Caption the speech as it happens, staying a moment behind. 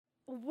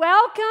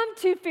Welcome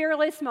to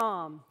Fearless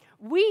Mom.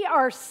 We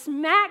are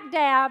smack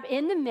dab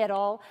in the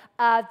middle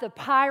of the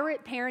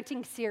Pirate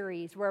Parenting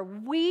series where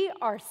we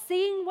are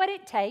seeing what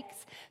it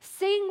takes,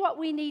 seeing what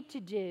we need to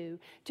do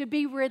to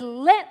be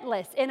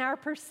relentless in our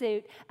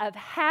pursuit of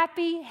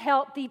happy,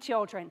 healthy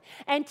children.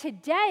 And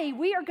today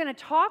we are going to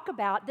talk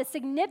about the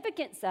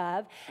significance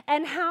of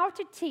and how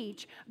to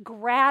teach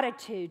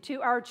gratitude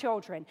to our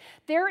children.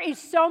 There is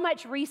so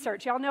much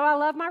research. Y'all know I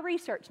love my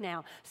research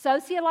now.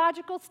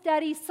 Sociological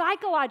studies,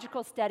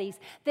 psychological studies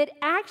that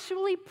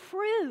actually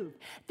prove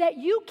that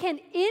you can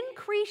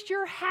increase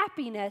your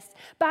happiness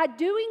by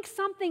doing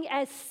something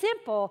as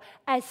simple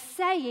as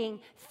saying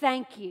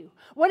thank you.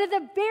 One of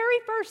the very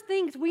first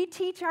things we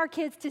teach our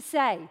kids to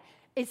say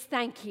is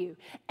thank you.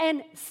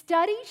 And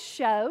studies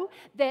show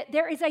that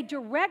there is a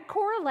direct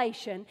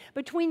correlation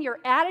between your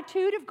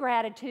attitude of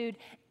gratitude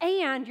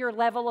and your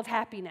level of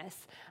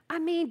happiness. I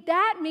mean,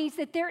 that means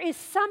that there is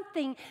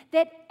something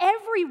that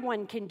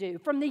everyone can do,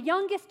 from the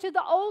youngest to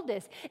the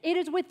oldest. It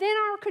is within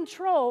our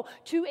control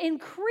to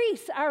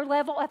increase our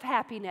level of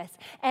happiness.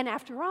 And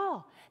after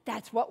all,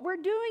 that's what we're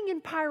doing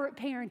in Pirate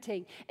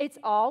Parenting. It's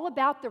all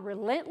about the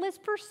relentless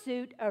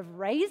pursuit of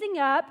raising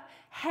up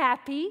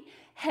happy,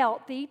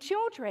 healthy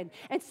children.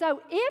 And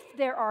so if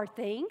there are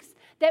things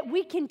that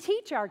we can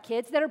teach our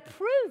kids that are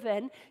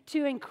proven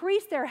to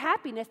increase their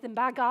happiness, then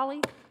by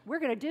golly, we're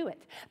going to do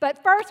it.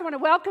 But first, I want to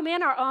welcome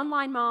in our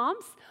online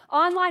moms.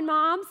 Online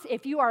moms,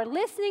 if you are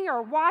listening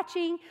or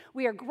watching,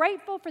 we are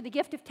grateful for the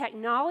gift of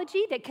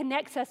technology that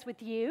connects us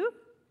with you.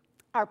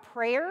 Our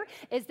prayer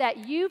is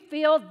that you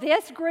feel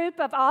this group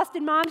of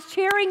Austin moms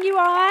cheering you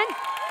on.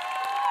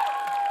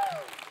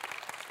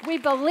 We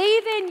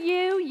believe in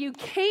you. You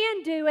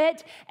can do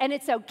it, and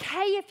it's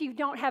okay if you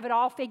don't have it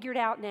all figured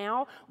out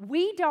now.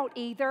 We don't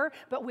either,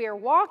 but we are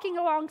walking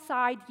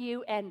alongside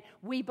you, and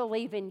we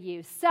believe in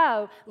you.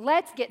 So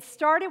let's get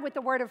started with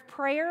the word of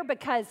prayer,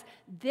 because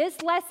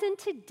this lesson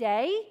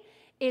today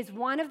is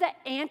one of the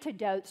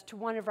antidotes to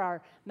one of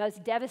our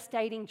most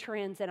devastating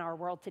trends in our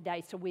world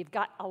today. So we've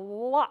got a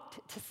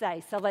lot to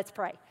say, so let's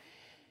pray.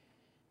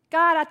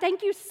 God, I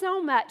thank you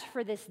so much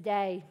for this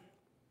day.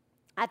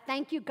 I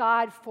thank you,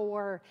 God,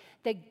 for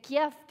the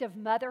gift of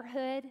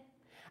motherhood.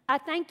 I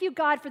thank you,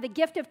 God, for the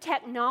gift of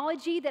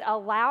technology that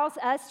allows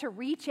us to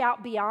reach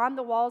out beyond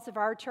the walls of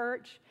our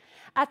church.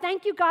 I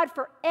thank you, God,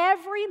 for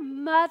every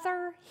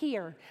mother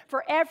here,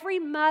 for every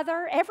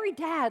mother, every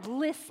dad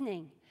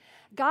listening.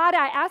 God,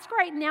 I ask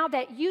right now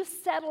that you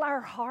settle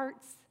our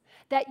hearts,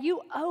 that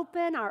you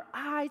open our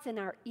eyes and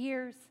our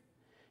ears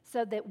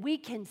so that we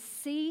can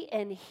see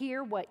and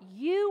hear what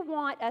you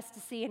want us to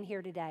see and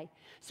hear today.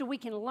 So we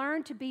can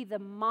learn to be the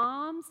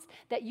moms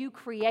that you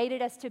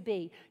created us to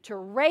be, to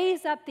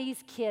raise up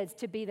these kids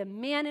to be the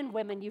men and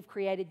women you've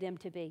created them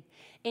to be.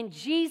 In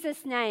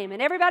Jesus' name.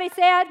 And everybody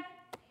said? Amen.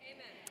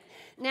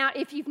 Now,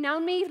 if you've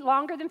known me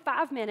longer than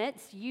 5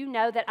 minutes, you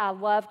know that I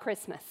love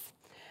Christmas.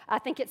 I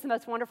think it's the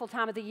most wonderful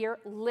time of the year,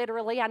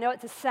 literally. I know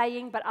it's a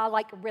saying, but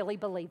I really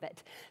believe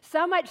it.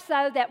 So much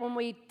so that when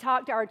we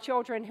talk to our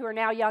children who are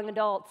now young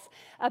adults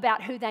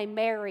about who they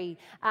marry,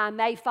 I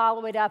may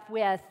follow it up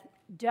with,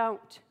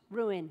 "Don't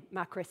ruin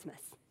my Christmas."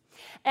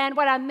 And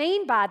what I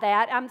mean by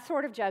that, I'm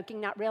sort of joking,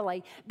 not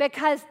really,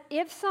 because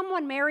if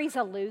someone marries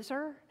a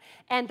loser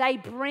and they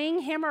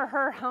bring him or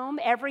her home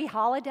every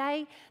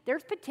holiday,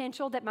 there's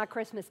potential that my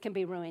Christmas can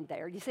be ruined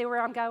there. You see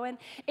where I'm going?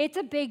 It's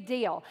a big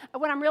deal.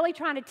 What I'm really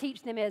trying to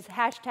teach them is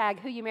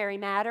 #who you marry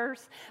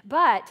matters.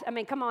 But, I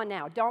mean, come on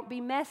now, don't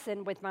be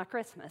messing with my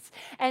Christmas.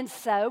 And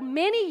so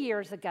many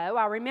years ago,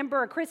 I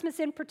remember a Christmas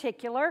in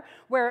particular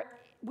where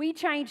we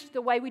changed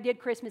the way we did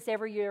Christmas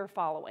every year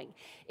following.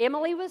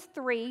 Emily was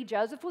 3,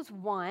 Joseph was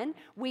 1.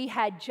 We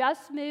had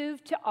just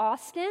moved to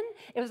Austin.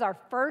 It was our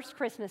first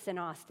Christmas in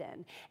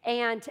Austin.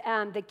 And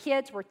the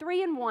kids were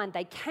 3 and 1.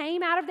 They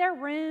came out of their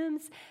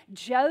rooms.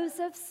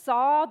 Joseph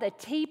saw the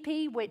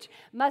teepee, which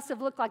must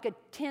have looked like a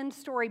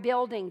 10-story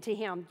building to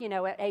him,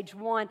 at age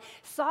 1.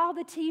 Saw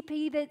the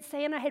teepee that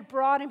Santa had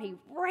brought him. He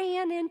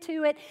ran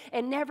into it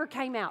and never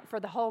came out for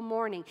the whole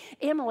morning.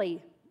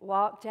 Emily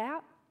walked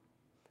out,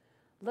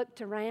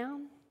 looked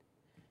around,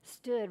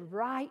 stood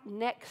right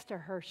next to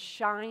her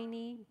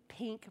shiny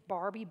pink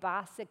Barbie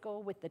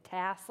bicycle with the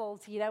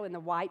tassels, in the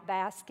white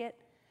basket,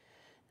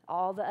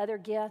 all the other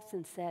gifts,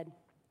 and said,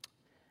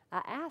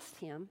 "I asked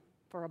him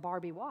for a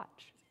Barbie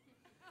watch."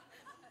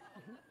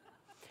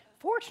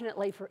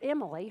 Fortunately for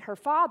Emily, her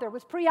father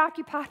was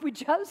preoccupied with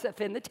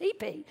Joseph in the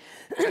teepee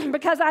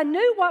because I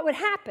knew what would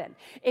happen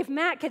if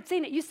Mac had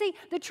seen it. You see,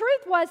 the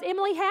truth was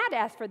Emily had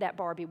asked for that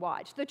Barbie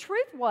watch. The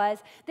truth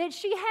was that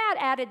she had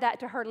added that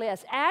to her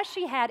list, as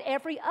she had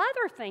every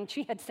other thing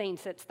she had seen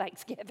since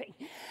Thanksgiving.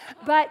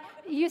 But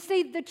you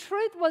see, the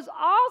truth was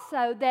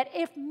also that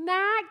if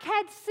Mac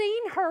had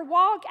seen her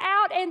walk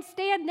out and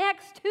stand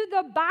next to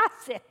the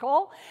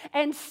bicycle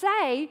and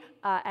say,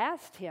 "I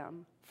asked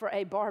him for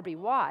a Barbie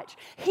watch.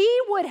 He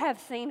would have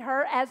seen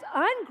her as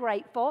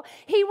ungrateful.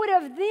 He would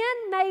have then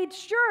made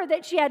sure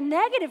that she had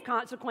negative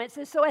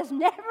consequences so as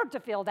never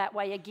to feel that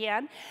way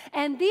again.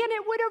 And then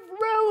it would have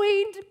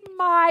ruined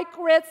my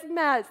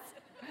Christmas.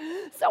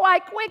 So I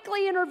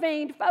quickly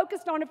intervened,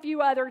 focused on a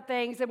few other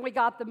things, and we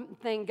got the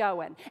thing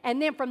going.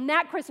 And then from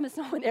that Christmas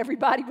on,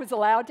 everybody was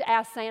allowed to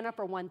ask Santa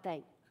for one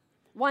thing.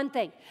 One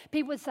thing.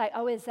 People would say,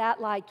 oh, is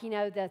that like,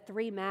 the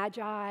three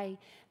magi?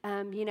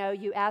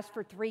 You ask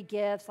for three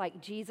gifts,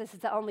 like Jesus is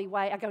the only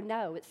way. I go,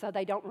 no, it's so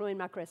they don't ruin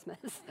my Christmas.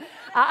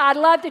 I'd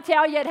love to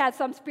tell you it has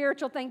some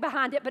spiritual thing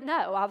behind it, but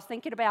no, I was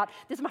thinking about,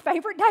 this is my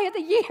favorite day of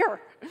the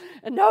year,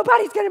 and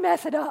nobody's going to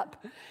mess it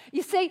up.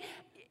 You see,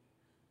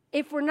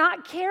 if we're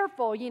not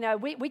careful,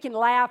 we can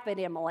laugh at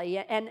Emily,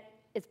 and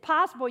it's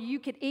possible you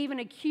could even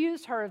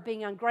accuse her of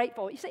being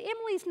ungrateful. You see,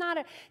 Emily's not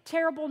a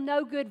terrible,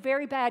 no good,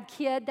 very bad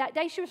kid. That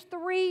day she was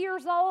 3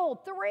 years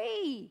old.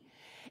 3.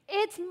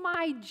 It's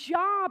my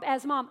job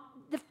as mom.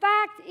 The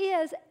fact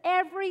is,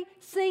 every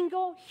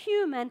single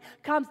human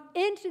comes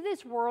into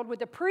this world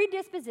with a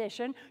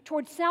predisposition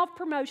towards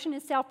self-promotion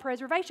and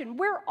self-preservation.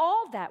 We're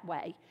all that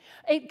way.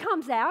 It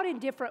comes out in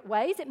different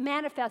ways. It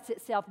manifests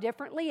itself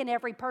differently in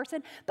every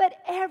person. But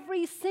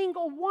every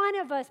single one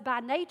of us by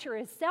nature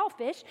is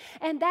selfish,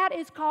 and that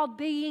is called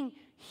being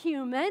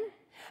human.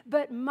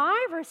 But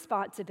my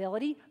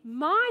responsibility,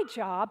 my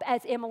job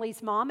as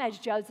Emily's mom, as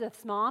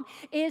Joseph's mom,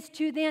 is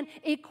to then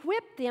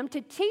equip them, to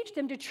teach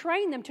them, to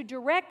train them, to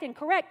direct and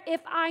correct.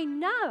 If I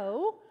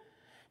know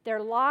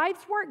their lives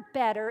work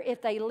better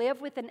if they live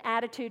with an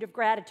attitude of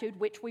gratitude,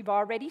 which we've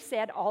already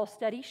said, all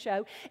studies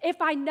show. If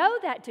I know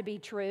that to be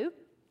true,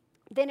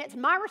 then it's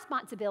my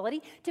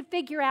responsibility to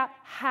figure out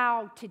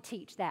how to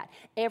teach that.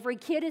 Every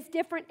kid is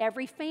different.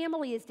 Every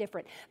family is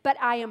different. But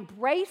I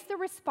embrace the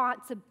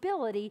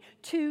responsibility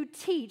to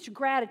teach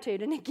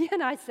gratitude. And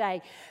again, I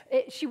say,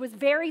 she was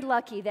very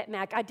lucky that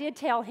Mac, I did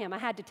tell him, I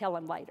had to tell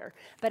him later,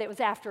 but it was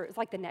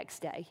like the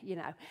next day,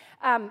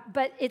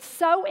 But it's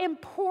so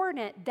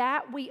important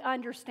that we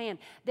understand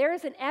there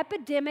is an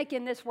epidemic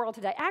in this world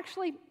today.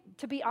 Actually,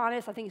 to be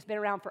honest, I think it's been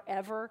around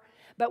forever,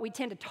 but we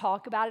tend to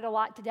talk about it a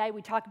lot today.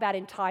 We talk about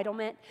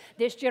entitlement.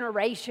 This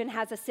generation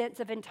has a sense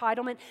of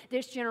entitlement.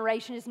 This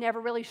generation has never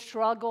really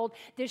struggled.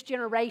 This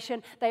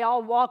generation, they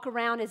all walk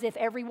around as if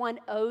everyone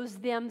owes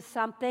them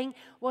something.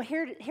 Well,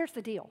 here's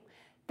the deal.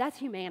 That's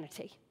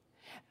humanity.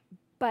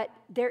 But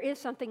there is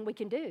something we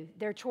can do.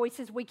 There are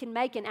choices we can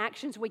make and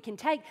actions we can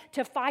take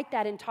to fight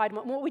that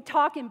entitlement. When we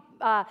talk in,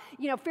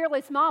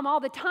 Fearless Mom all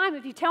the time,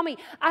 if you tell me,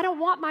 I don't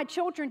want my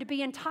children to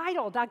be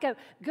entitled, I go,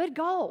 good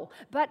goal.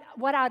 But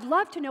what I'd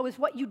love to know is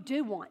what you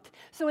do want.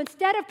 So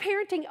instead of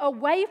parenting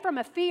away from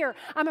a fear,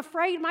 I'm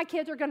afraid my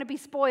kids are going to be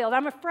spoiled.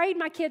 I'm afraid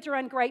my kids are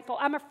ungrateful.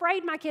 I'm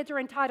afraid my kids are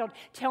entitled.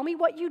 Tell me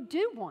what you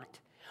do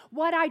want.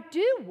 What I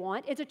do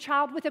want is a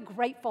child with a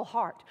grateful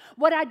heart.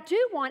 What I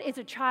do want is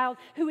a child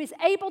who is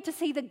able to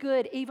see the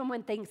good even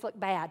when things look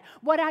bad.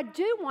 What I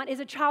do want is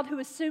a child who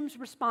assumes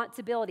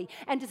responsibility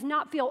and does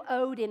not feel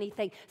owed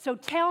anything. So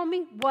tell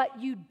me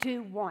what you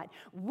do want.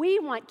 We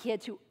want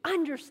kids who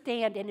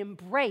understand and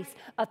embrace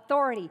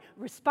authority,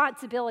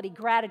 responsibility,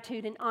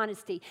 gratitude, and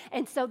honesty.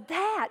 And so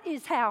that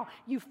is how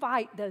you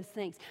fight those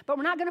things. But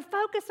we're not going to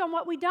focus on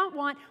what we don't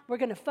want. We're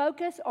going to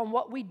focus on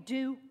what we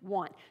do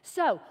want.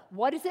 So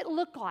what does it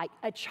look like?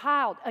 A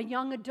child, a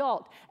young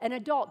adult, an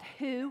adult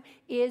who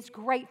is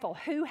grateful,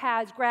 who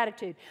has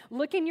gratitude.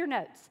 Look in your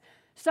notes.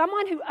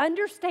 Someone who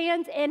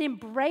understands and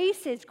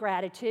embraces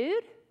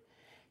gratitude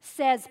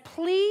says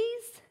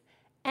please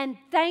and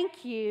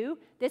thank you.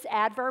 This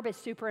adverb is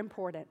super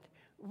important.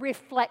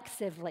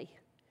 Reflexively.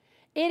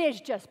 It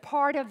is just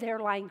part of their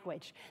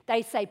language.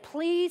 They say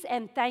please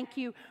and thank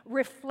you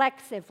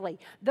reflexively.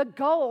 The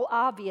goal,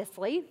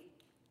 obviously,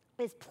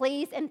 is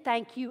please and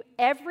thank you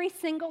every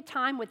single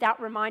time without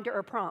reminder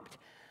or prompt.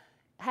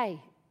 Hey,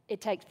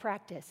 it takes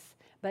practice,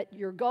 but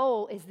your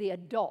goal is the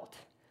adult.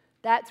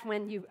 That's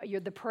when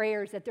you're the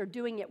prayers that they're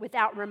doing it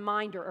without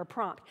reminder or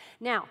prompt.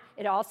 Now,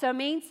 it also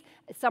means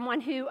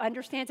someone who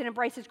understands and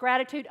embraces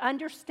gratitude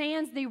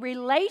understands the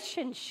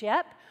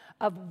relationship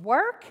of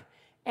work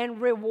and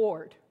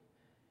reward.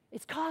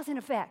 It's cause and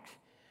effect.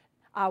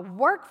 I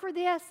work for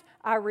this,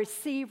 I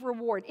receive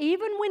reward.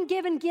 Even when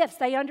given gifts,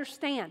 they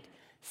understand.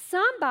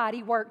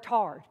 Somebody worked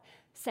hard.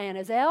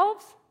 Santa's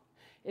elves,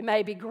 it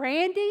may be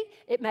Grandy,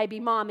 it may be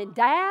mom and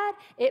dad,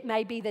 it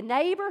may be the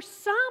neighbor.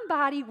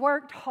 Somebody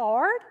worked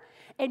hard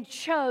and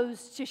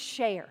chose to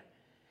share.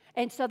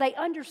 And so they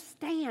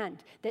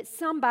understand that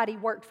somebody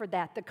worked for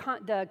that,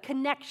 the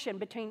connection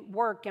between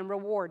work and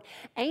reward.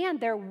 And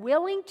they're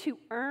willing to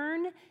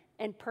earn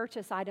and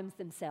purchase items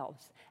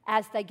themselves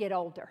as they get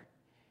older.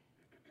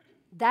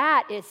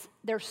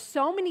 There's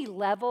so many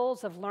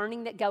levels of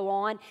learning that go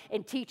on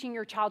in teaching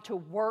your child to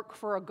work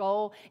for a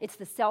goal. It's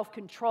the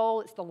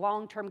self-control, it's the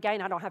long-term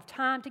gain. I don't have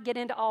time to get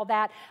into all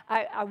that.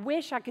 I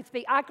wish I could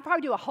speak. I could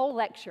probably do a whole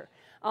lecture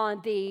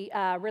on the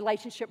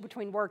relationship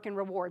between work and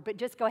reward, but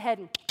just go ahead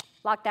and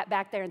lock that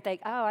back there and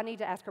think, oh, I need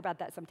to ask her about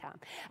that sometime.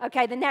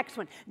 Okay, the next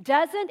one.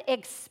 Doesn't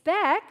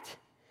expect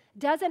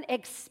doesn't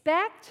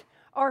expect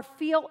or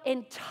feel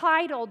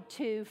entitled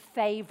to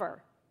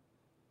favor.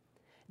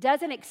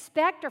 Doesn't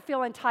expect or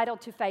feel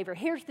entitled to favor.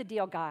 Here's the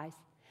deal, guys.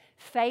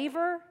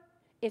 Favor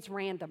is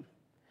random.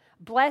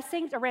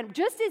 Blessings are random.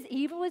 Just as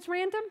evil is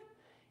random,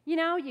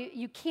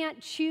 you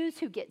can't choose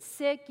who gets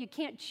sick. You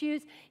can't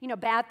choose,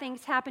 bad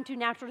things happen to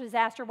natural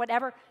disaster,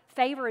 whatever.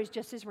 Favor is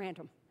just as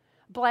random.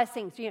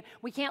 Blessings,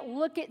 we can't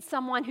look at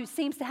someone who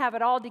seems to have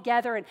it all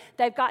together and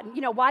they've gotten,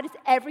 why does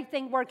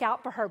everything work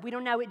out for her? We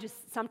don't know,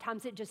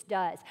 sometimes it just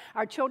does.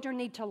 Our children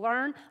need to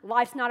learn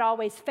life's not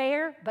always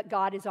fair, but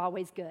God is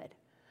always good.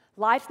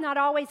 Life's not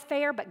always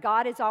fair, but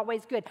God is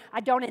always good. I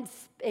don't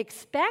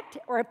expect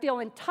or feel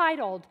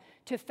entitled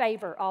to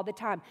favor all the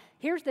time.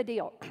 Here's the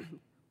deal.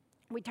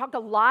 We talk a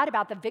lot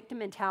about the victim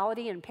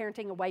mentality and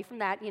parenting away from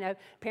that,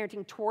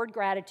 parenting toward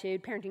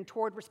gratitude, parenting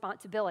toward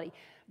responsibility.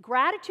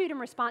 Gratitude and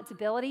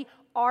responsibility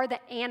are the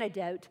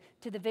antidote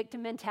to the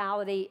victim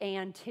mentality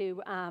and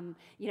to,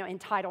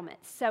 entitlement.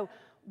 So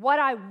what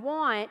I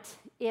want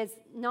is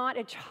not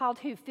a child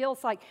who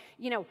feels like,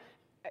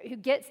 who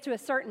gets to a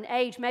certain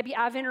age, maybe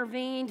I've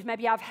intervened,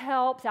 maybe I've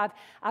helped,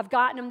 I've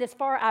gotten them this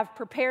far, I've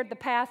prepared the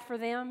path for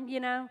them,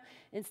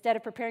 Instead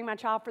of preparing my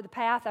child for the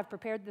path, I've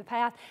prepared the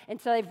path. And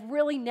so they've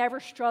really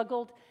never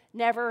struggled,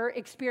 never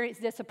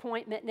experienced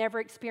disappointment, never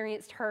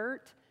experienced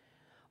hurt.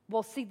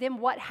 Well, see, then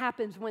what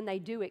happens when they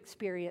do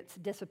experience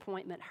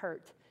disappointment,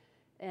 hurt,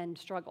 and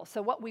struggle?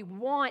 So what we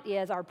want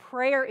is, our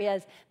prayer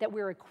is that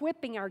we're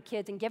equipping our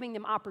kids and giving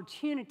them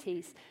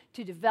opportunities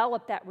to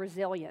develop that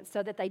resilience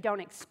so that they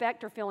don't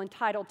expect or feel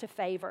entitled to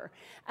favor.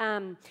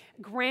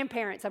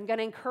 Grandparents, I'm going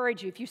to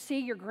encourage you, if you see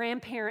your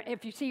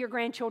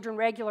grandchildren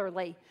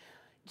regularly,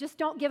 just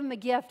don't give them a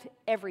gift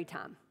every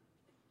time.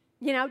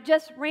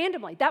 Just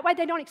randomly. That way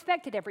they don't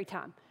expect it every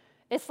time.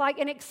 It's like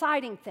an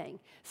exciting thing.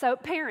 So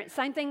parents,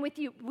 same thing with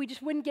you. We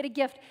just wouldn't get a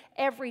gift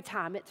every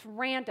time. It's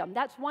random.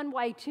 That's one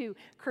way to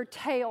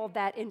curtail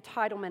that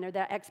entitlement or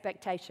that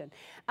expectation.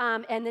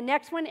 And the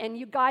next one, and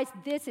you guys,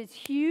 this is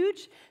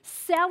huge,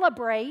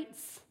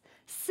 celebrates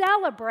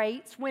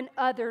when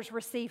others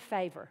receive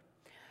favor.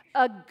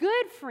 A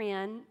good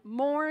friend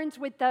mourns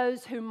with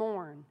those who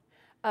mourn.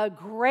 A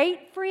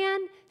great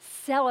friend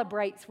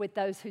celebrates with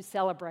those who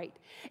celebrate.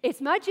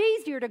 It's much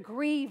easier to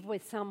grieve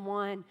with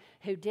someone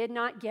who did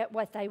not get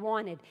what they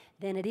wanted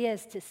than it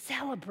is to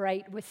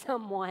celebrate with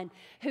someone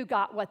who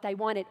got what they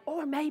wanted,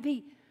 or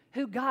maybe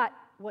who got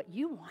what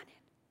you wanted.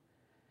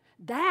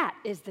 That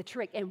is the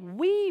trick. And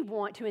we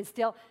want to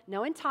instill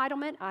no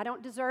entitlement. I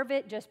don't deserve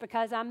it just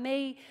because I'm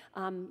me.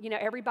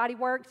 Everybody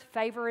works.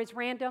 Favor is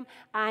random.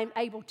 I'm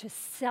able to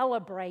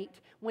celebrate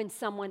when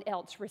someone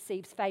else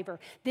receives favor.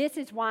 This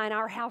is why in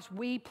our house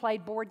we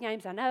played board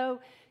games. I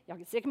know y'all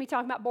get sick of me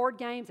talking about board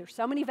games. There's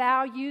so many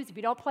values. If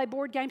you don't play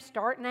board games,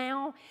 start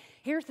now.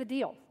 Here's the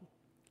deal.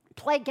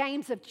 Play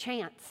games of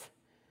chance.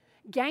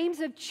 Games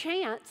of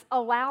chance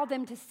allow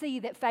them to see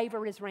that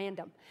favor is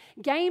random.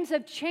 Games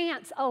of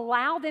chance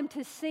allow them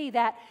to see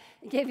that,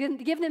 give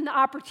them the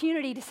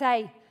opportunity to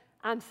say,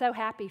 I'm so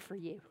happy for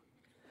you.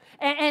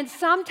 And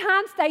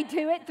sometimes they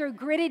do it through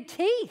gritted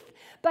teeth.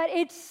 But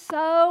it's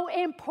so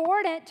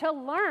important to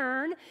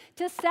learn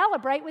to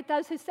celebrate with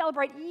those who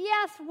celebrate.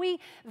 Yes, we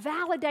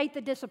validate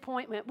the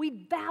disappointment. We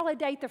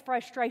validate the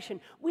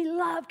frustration. We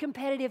love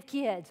competitive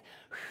kids.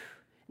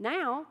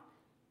 Now,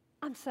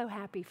 I'm so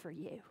happy for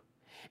you.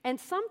 And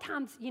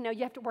sometimes, you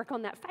have to work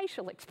on that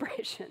facial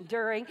expression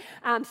during,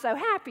 I'm so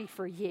happy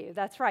for you.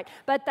 That's right.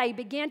 But they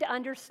begin to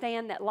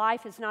understand that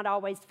life is not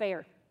always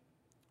fair.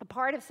 A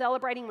part of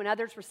celebrating when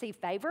others receive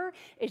favor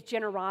is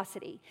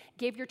generosity.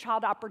 Give your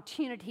child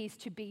opportunities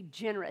to be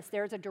generous.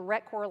 There's a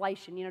direct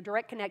correlation,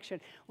 direct connection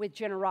with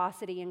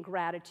generosity and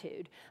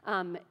gratitude.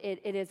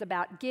 It is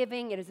about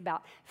giving. It is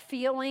about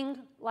feeling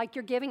like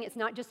you're giving. It's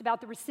not just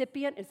about the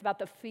recipient. It's about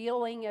the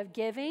feeling of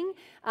giving.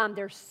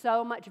 There's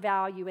so much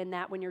value in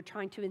that when you're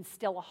trying to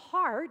instill a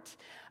heart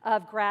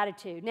of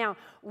gratitude. Now,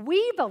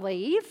 we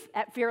believe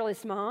at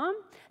Fearless Mom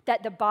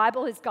that the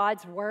Bible is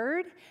God's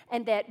word,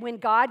 and that when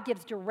God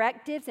gives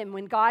directives and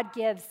when God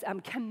gives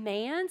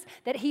commands,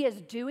 that He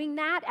is doing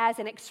that as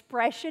an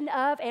expression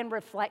of and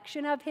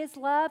reflection of His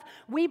love.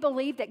 We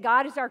believe that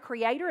God is our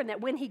creator, and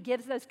that when He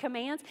gives those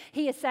commands,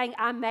 He is saying,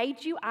 I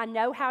made you. I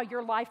know how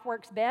your life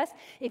works best.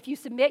 If you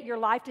submit your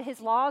life to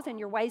His laws and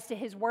your ways to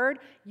His word,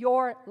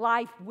 your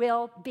life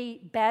will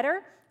be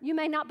better. You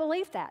may not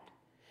believe that.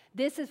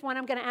 This is what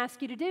I'm going to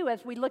ask you to do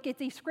as we look at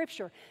these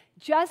scripture.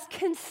 Just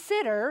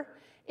consider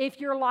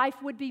if your life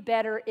would be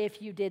better if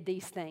you did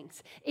these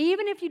things.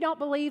 Even if you don't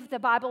believe the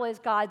Bible is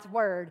God's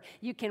word,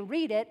 you can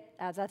read it,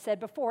 as I said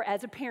before,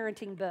 as a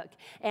parenting book.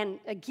 And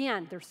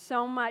again, there's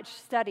so much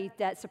study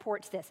that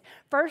supports this.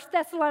 1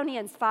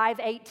 Thessalonians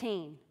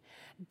 5:18.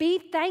 Be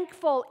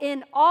thankful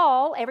in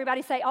all.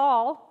 Everybody say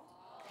all.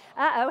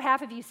 Uh-oh,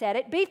 half of you said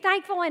it. Be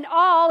thankful in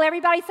all.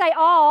 Everybody say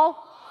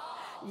all.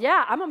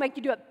 Yeah, I'm going to make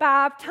you do it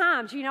 5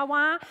 times. You know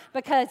why?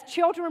 Because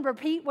children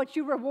repeat what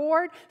you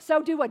reward,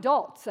 so do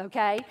adults,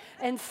 okay?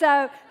 And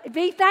so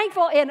be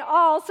thankful in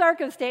all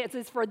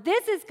circumstances, for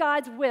this is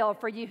God's will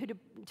for you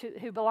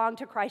who belong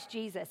to Christ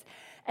Jesus.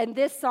 And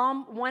this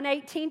Psalm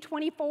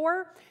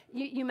 118:24,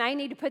 you may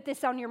need to put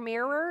this on your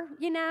mirror,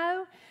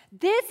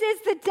 This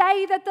is the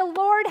day that the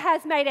Lord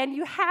has made, and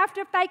you have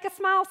to fake a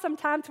smile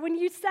sometimes when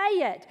you say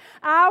it.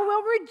 I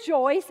will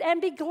rejoice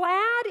and be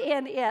glad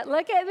in it.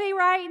 Look at me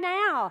right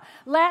now.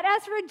 Let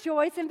us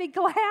rejoice and be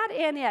glad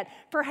in it.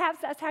 Perhaps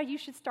that's how you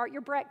should start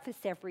your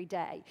breakfast every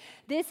day.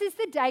 This is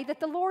the day that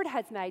the Lord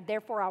has made,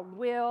 therefore I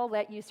will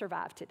let you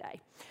survive today.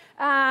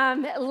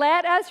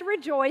 Let us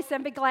rejoice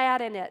and be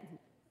glad in it.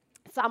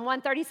 Psalm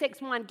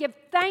 136:1, give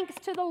thanks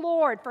to the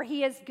Lord, for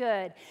he is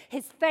good.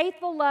 His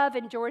faithful love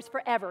endures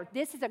forever.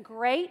 This is a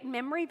great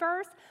memory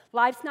verse.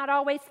 Life's not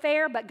always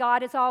fair, but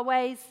God is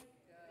always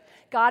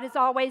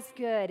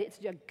good. It's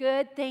a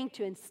good thing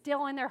to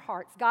instill in their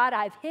hearts. God,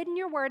 I've hidden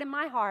your word in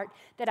my heart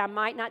that I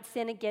might not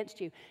sin against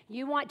you.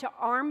 You want to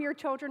arm your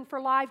children for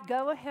life?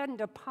 Go ahead and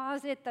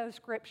deposit those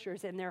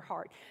scriptures in their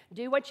heart.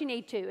 Do what you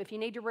need to. If you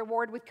need to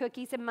reward with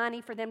cookies and money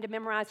for them to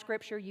memorize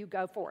scripture, you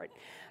go for it.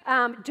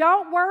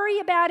 Don't worry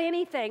about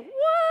anything.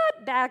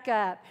 What? Back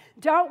up.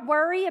 Don't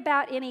worry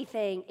about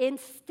anything.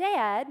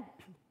 Instead,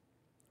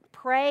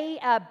 pray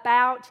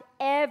about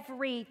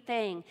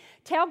everything.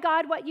 Tell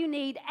God what you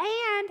need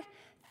and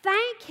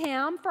thank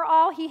him for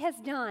all he has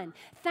done.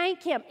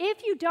 Thank him.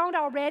 If you don't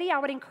already, I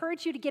would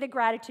encourage you to get a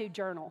gratitude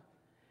journal.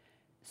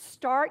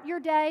 Start your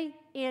day,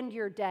 end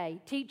your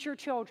day. Teach your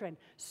children.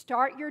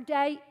 Start your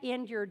day,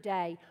 end your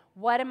day.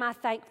 What am I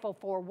thankful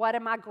for? What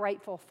am I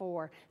grateful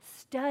for?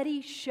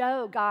 Studies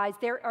show, guys,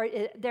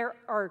 there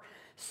are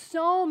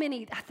so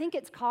many, I think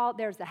it's called,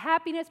 there's the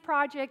Happiness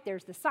Project,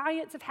 there's the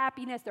Science of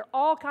Happiness, there are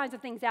all kinds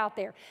of things out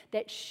there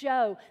that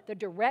show the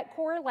direct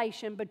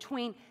correlation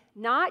between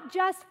not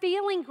just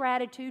feeling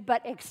gratitude,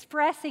 but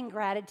expressing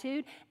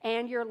gratitude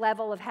and your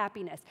level of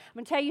happiness. I'm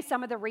going to tell you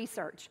some of the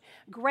research.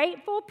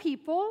 Grateful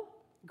people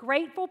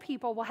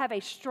will have a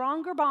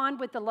stronger bond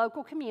with the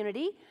local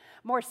community,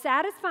 more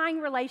satisfying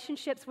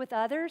relationships with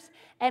others,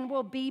 and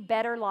will be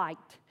better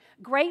liked.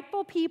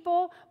 Grateful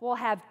people will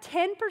have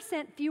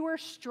 10% fewer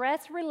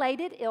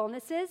stress-related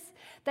illnesses.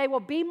 They will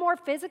be more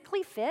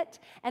physically fit,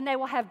 and they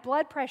will have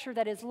blood pressure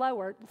that is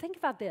lower. Think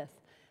about this.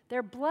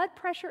 Their blood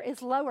pressure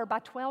is lower by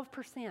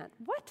 12%.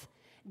 What?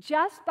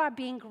 Just by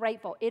being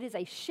grateful. It is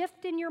a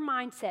shift in your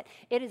mindset.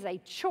 It is a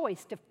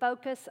choice to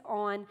focus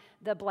on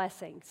the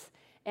blessings.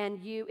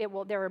 And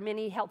there are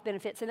many health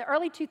benefits. In the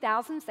early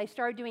 2000s, they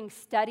started doing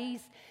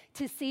studies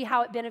to see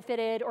how it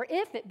benefited or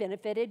if it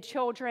benefited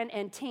children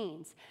and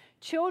teens.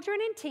 Children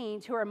and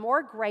teens who are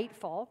more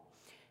grateful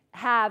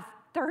have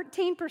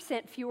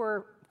 13%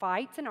 fewer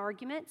fights and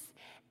arguments,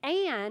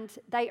 and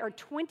they are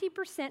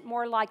 20%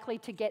 more likely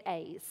to get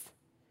A's.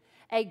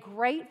 A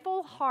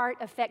grateful heart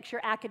affects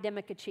your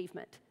academic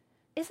achievement.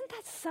 Isn't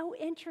that so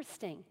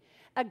interesting?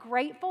 A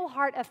grateful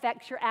heart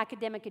affects your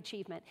academic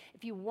achievement.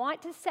 If you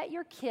want to set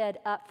your kid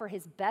up for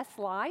his best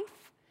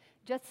life,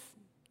 just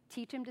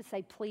teach him to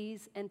say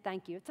please and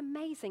thank you. It's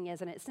amazing,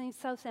 isn't it? It seems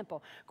so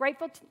simple.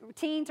 Grateful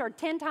teens are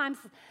 10 times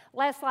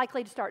less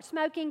likely to start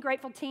smoking.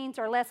 Grateful teens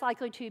are less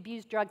likely to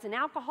abuse drugs and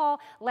alcohol,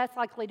 less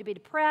likely to be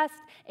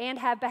depressed, and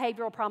have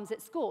behavioral problems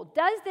at school.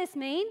 Does this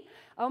mean,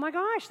 oh my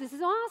gosh, this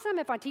is awesome.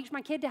 If I teach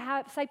my kid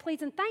to say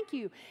please and thank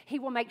you, he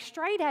will make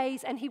straight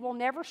A's and he will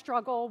never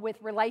struggle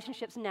with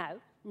relationships?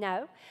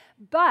 No.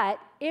 But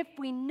if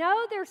we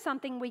know there's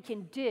something we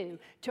can do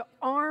to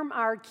arm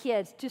our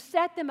kids, to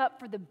set them up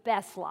for the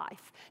best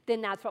life,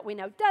 then that's what we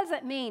know.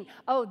 Doesn't mean,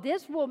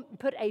 this will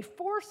put a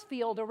force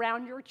field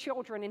around your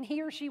children and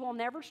he or she will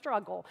never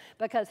struggle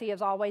because he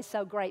is always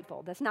so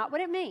grateful. That's not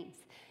what it means.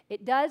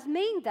 It does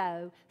mean,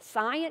 though,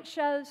 science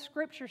shows,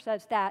 scripture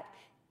says that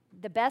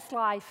the best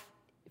life,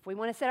 if we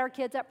want to set our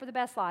kids up for the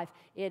best life,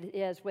 it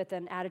is with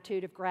an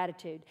attitude of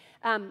gratitude.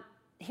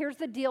 Here's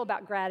the deal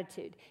about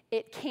gratitude.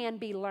 It can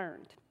be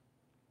learned.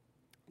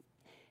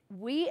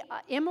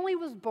 Emily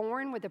was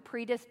born with a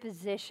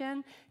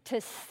predisposition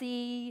to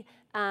see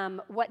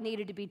what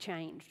needed to be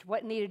changed,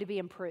 what needed to be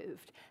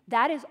improved.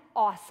 That is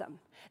awesome.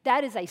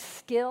 That is a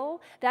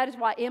skill. That is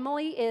why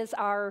Emily is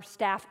our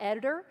staff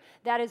editor.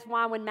 That is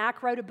why when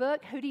Mac wrote a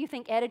book, who do you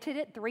think edited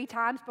it 3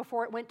 times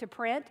before it went to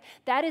print?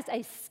 That is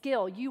a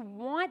skill. You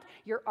want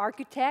your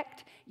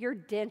architect, your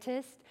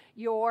dentist,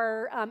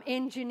 your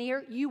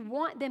engineer, you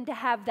want them to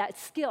have that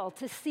skill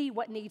to see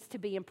what needs to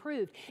be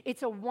improved.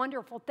 It's a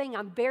wonderful thing.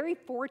 I'm very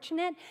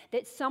fortunate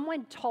that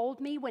someone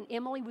told me when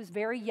Emily was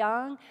very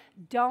young,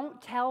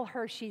 don't tell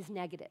her she's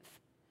negative.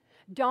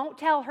 Don't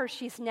tell her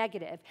she's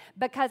negative,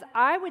 because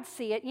I would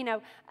see it,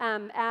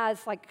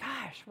 as like,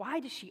 gosh,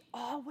 why does she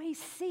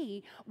always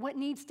see what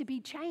needs to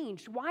be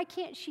changed? Why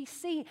can't she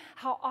see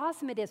how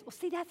awesome it is? Well,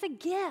 see, that's a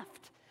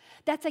gift.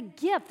 That's a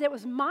gift. That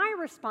was my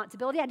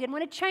responsibility. I didn't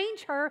want to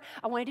change her.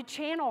 I wanted to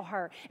channel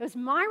her. It was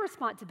my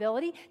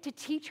responsibility to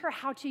teach her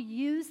how to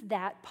use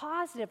that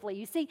positively.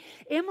 You see,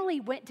 Emily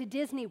went to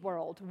Disney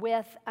World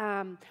with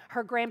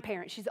her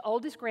grandparents. She's the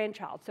oldest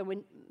grandchild. So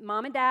when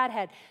Mom and Dad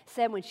had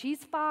said when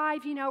she's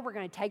 5, we're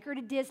going to take her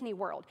to Disney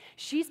World.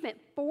 She spent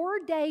 4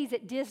 days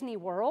at Disney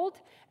World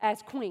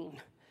as queen.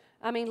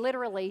 I mean,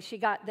 literally, she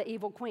got the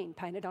evil queen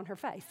painted on her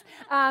face.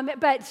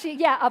 But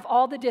of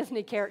all the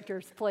Disney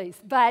characters,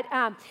 please. But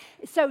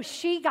so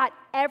she got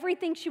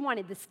everything she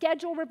wanted. The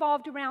schedule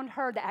revolved around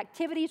her. The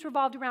activities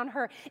revolved around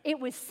her. It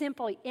was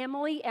simply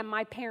Emily and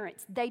my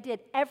parents. They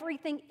did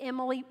everything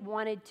Emily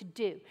wanted to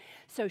do.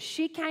 So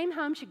she came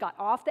home. She got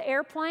off the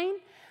airplane.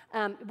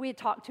 We had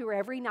talked to her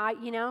every night,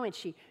 and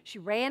she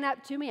ran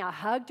up to me. I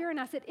hugged her, and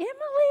I said,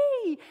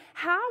 Emily,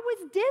 how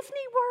was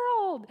Disney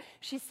World?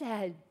 She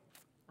said,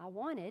 I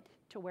wanted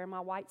to wear my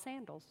white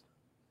sandals.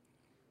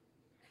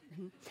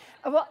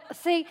 Well,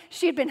 see,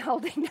 she had been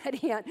holding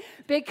that in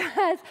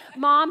because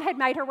Mom had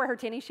made her wear her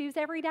tennis shoes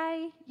every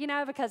day,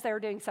 because they were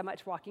doing so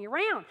much walking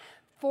around.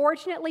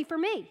 Fortunately for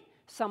me,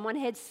 someone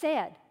had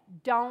said,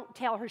 don't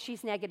tell her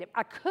she's negative.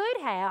 I could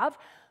have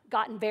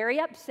gotten very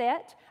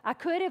upset. I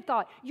could have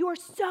thought, you are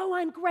so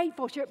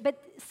ungrateful.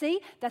 But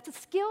see, that's a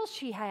skill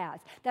she has.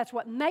 That's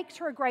what makes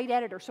her a great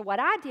editor. So what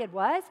I did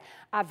was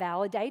I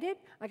validated.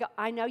 I go,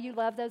 I know you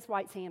love those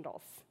white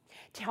sandals.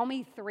 Tell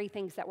me 3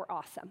 things that were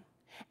awesome.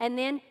 And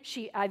then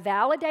I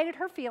validated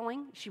her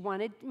feeling. She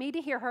wanted me to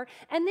hear her.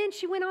 And then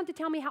she went on to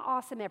tell me how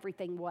awesome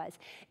everything was.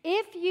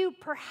 If you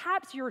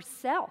perhaps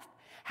yourself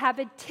have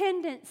a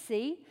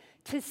tendency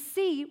to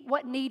see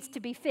what needs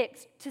to be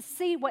fixed, to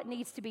see what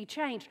needs to be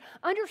changed,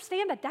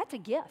 understand that that's a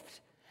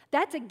gift.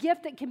 That's a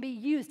gift that can be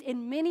used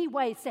in many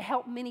ways to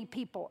help many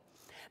people.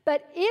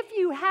 But if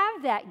you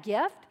have that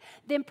gift,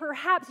 then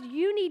perhaps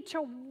you need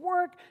to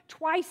work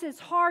twice as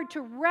hard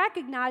to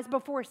recognize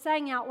before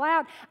saying out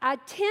loud, I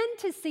tend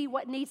to see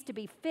what needs to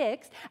be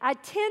fixed. I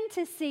tend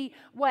to see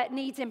what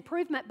needs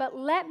improvement, but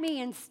let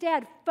me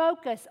instead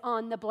focus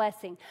on the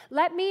blessing.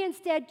 Let me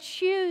instead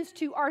choose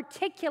to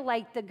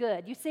articulate the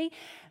good. You see,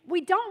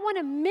 we don't want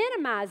to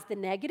minimize the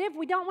negative.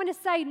 We don't want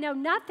to say, no,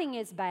 nothing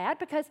is bad,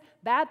 because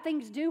bad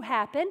things do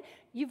happen.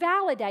 You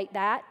validate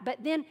that, but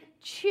then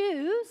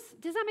choose,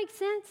 does that make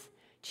sense?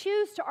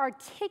 Choose to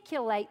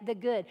articulate the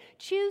good.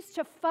 Choose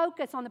to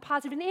focus on the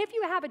positive. And if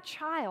you have a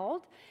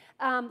child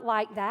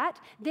like that,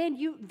 then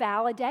you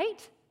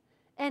validate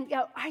and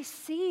go, I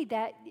see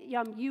that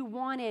you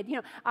wanted,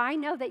 I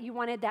know that you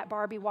wanted that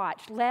Barbie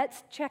watch.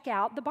 Let's check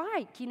out the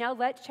bike,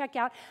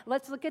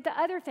 let's look at the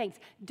other things.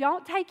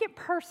 Don't take it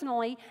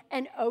personally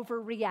and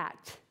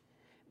overreact.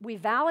 We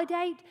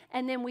validate,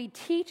 and then we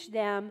teach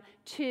them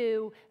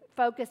to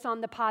focus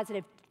on the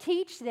positive.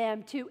 Teach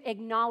them to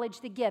acknowledge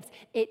the gifts.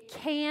 It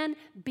can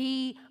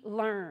be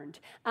learned.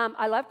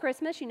 I love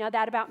Christmas. You know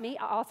that about me.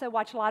 I also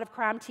watch a lot of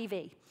crime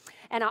TV.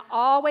 And I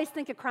always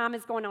think a crime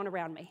is going on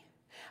around me.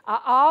 I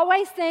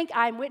always think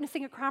I'm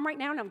witnessing a crime right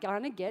now and I'm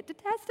going to get to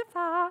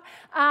testify.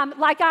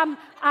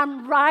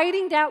 I'm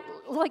writing down,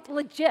 like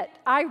legit,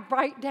 I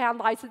write down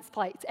license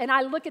plates and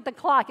I look at the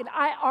clock and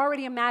I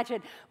already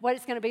imagine what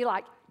it's going to be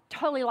like.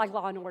 Totally like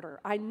Law &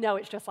 Order. I know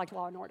it's just like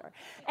Law & Order.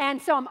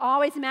 And so I'm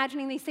always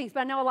imagining these things,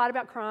 but I know a lot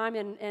about crime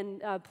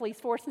and police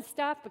force and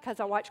stuff because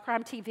I watch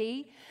crime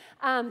TV.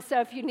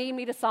 So if you need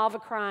me to solve a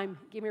crime,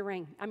 give me a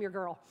ring. I'm your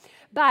girl.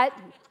 But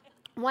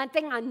one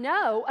thing I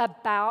know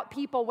about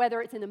people,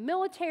 whether it's in the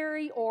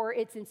military or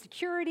it's in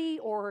security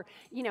or,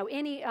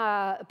 any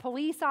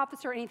police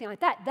officer or anything like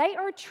that, they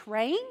are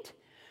trained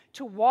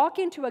to walk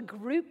into a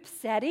group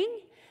setting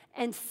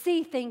and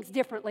see things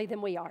differently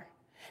than we are.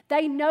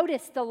 They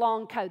notice the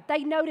long coat.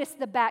 They notice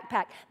the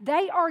backpack.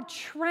 They are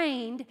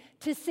trained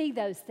to see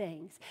those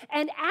things.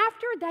 And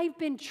after they've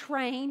been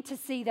trained to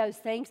see those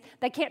things,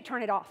 they can't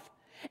turn it off.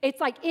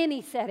 It's like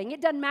any setting.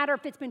 It doesn't matter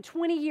if it's been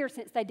 20 years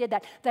since they did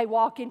that. They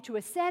walk into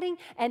a setting,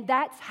 and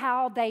that's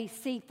how they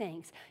see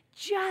things.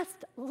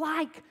 Just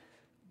like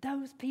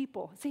those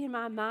people. See, in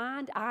my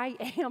mind, I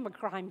am a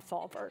crime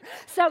solver.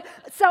 So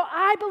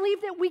I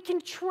believe that we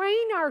can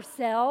train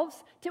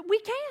ourselves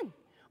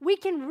We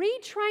can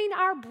retrain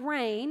our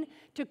brain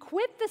to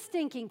quit the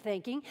stinking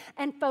thinking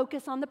and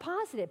focus on the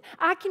positive.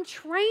 I can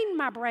train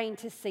my brain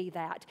to see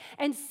that.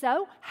 And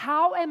so,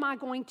 how am I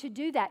going to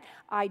do that?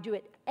 I do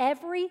it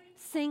every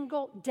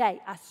single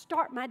day. I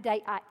start my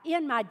day, I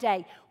end my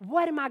day.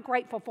 What am I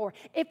grateful for?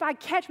 If I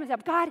catch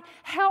myself, God,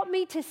 help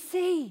me to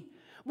see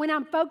when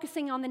I'm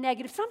focusing on the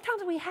negative.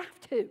 Sometimes we have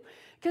to,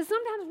 because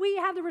sometimes we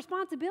have the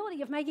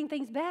responsibility of making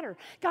things better.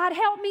 God,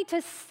 help me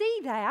to see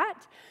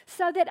that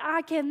so that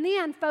I can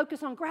then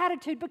focus on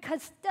gratitude,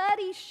 because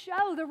studies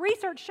show, the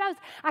research shows,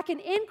 I can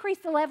increase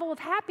the level of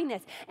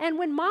happiness. And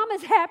when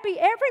mama's happy,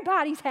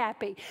 everybody's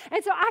happy.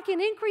 And so I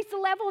can increase the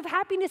level of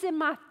happiness in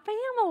my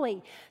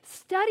family.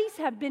 Studies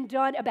have been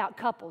done about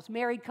couples,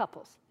 married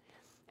couples.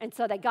 And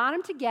so they got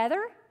them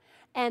together,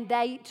 and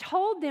they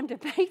told them to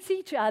face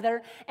each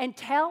other and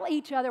tell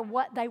each other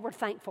what they were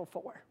thankful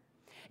for.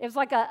 It was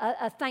like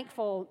a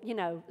thankful,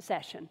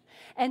 session.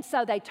 And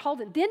so they told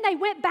them. Then they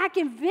went back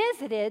and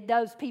visited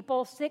those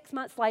people 6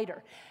 months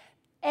later.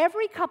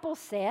 Every couple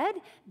said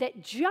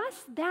that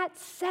just that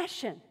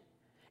session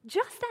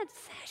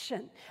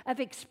of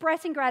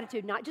expressing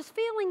gratitude, not just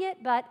feeling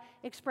it, but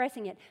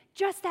expressing it,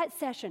 just that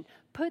session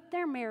put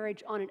their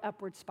marriage on an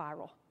upward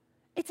spiral.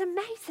 It's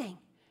amazing.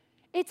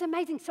 It's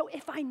amazing. So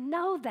if I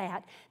know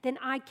that, then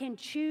I can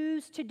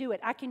choose to do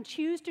it. I can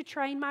choose to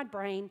train my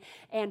brain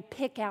and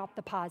pick out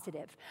the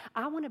positive.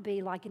 I want to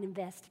be like an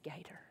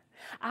investigator.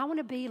 I want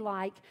to be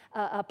like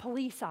a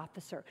police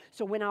officer.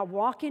 So when I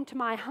walk into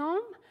my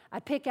home, I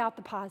pick out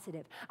the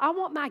positive. I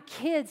want my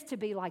kids to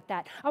be like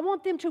that. I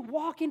want them to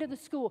walk into the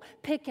school,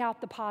 pick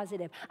out the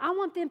positive. I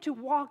want them to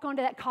walk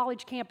onto that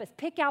college campus,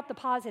 pick out the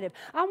positive.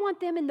 I want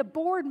them in the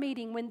board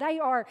meeting when they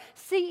are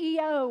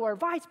CEO or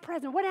vice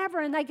president, whatever,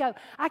 and they go,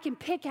 I can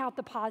pick out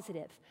the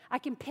positive. I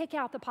can pick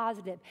out the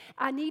positive.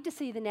 I need to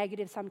see the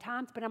negative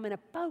sometimes, but I'm going to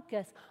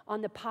focus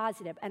on the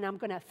positive, and I'm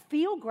going to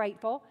feel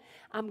grateful.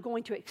 I'm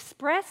going to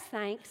express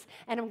thanks,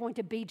 and I'm going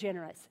to be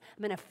generous.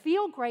 I'm going to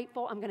feel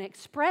grateful. I'm going to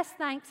express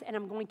thanks, and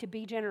I'm going to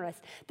be generous.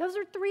 Those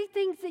are 3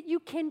 things that you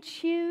can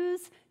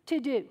choose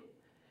to do.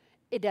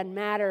 It doesn't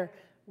matter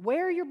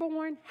where you're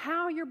born,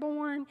 how you're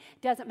born.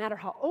 It doesn't matter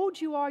how old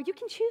you are. You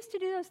can choose to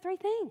do those 3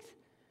 things.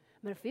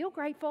 I'm going to feel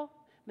grateful.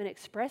 I'm going to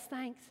express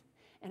thanks,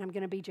 and I'm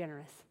going to be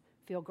generous.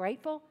 Feel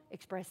grateful,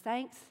 express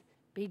thanks,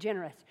 be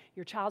generous.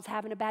 Your child's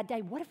having a bad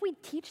day. What if we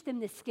teach them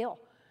this skill?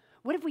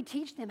 What if we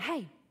teach them,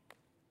 hey,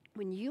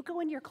 when you go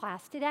in your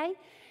class today,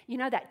 you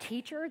know that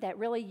teacher that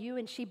really you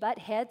and she butt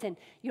heads and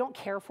you don't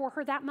care for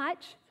her that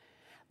much?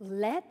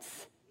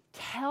 Let's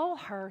tell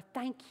her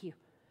thank you.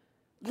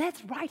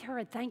 Let's write her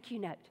a thank you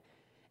note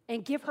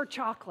and give her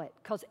chocolate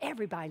because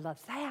everybody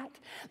loves that.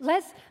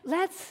 Let's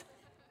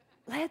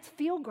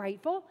feel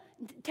grateful.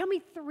 Tell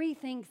me 3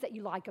 things that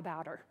you like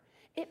about her.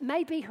 It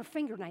may be her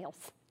fingernails,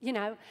 you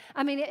know.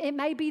 I mean, it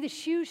may be the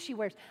shoes she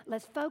wears.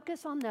 Let's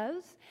focus on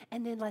those,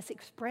 and then let's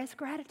express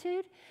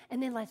gratitude,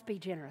 and then let's be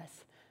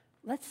generous.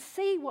 Let's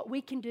see what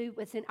we can do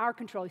what's in our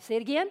control. See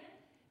it again?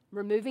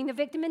 Removing the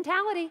victim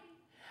mentality.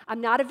 I'm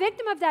not a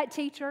victim of that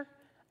teacher.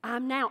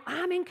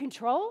 I'm in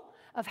control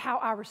of how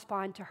I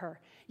respond to her.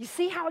 You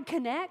see how it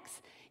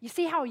connects? You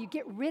see how you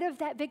get rid of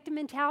that victim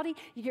mentality?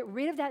 You get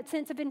rid of that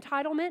sense of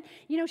entitlement?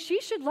 You know,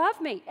 she should love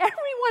me.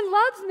 Everyone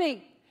loves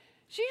me.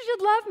 She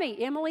should love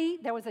me. Emily,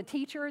 there was a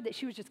teacher that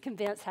she was just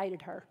convinced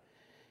hated her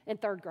in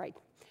 3rd grade.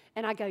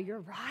 And I go,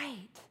 you're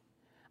right.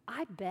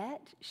 I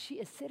bet she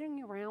is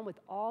sitting around with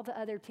all the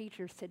other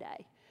teachers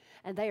today.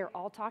 And they are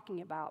all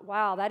talking about,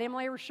 wow, that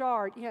Emily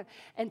Richard. You know.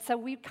 And so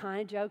we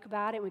kind of joke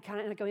about it.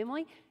 And I go,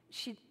 Emily,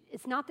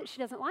 it's not that she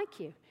doesn't like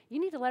you. You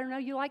need to let her know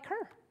you like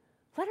her.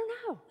 Let her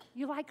know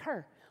you like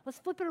her. Let's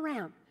flip it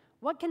around.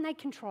 What can they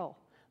control?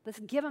 Let's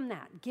give them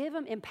that.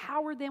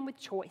 Empower them with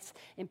choice.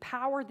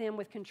 Empower them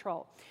with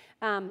control.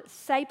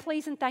 Say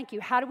please and thank you.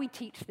 How do we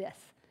teach this?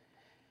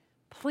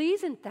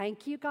 Please and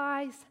thank you,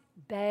 guys,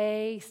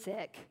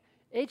 basic.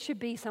 It should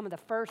be some of the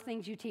first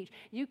things you teach.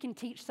 You can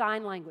teach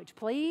sign language.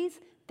 Please,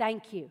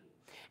 thank you.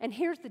 And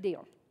here's the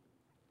deal.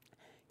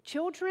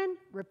 Children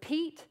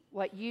repeat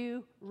what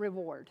you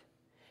reward.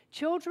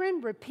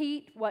 Children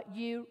repeat what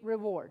you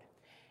reward.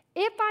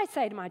 If I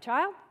say to my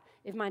child,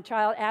 if my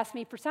child asks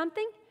me for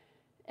something,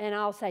 and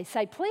I'll say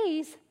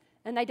please,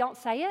 and they don't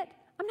say it,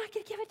 I'm not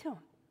going to give it to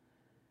them.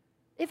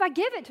 If I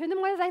give it to them,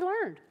 what have they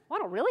learned? Well,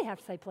 I don't really have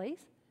to say please.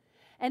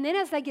 And then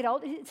as they get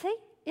older, see,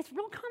 it's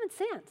real common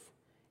sense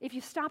if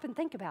you stop and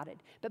think about it.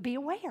 But be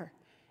aware.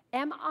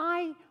 Am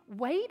I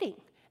waiting?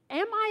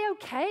 Am I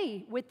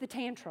okay with the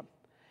tantrum?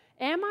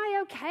 Am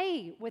I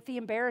okay with the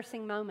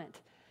embarrassing moment?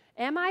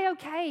 Am I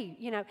okay,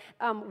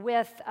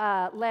 with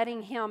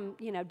letting him,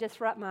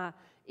 disrupt my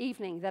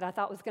evening that I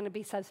thought was going to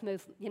be so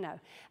smooth,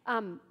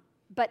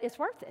 But it's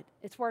worth it.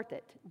 It's worth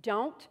it.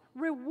 Don't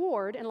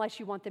reward unless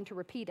you want them to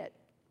repeat it.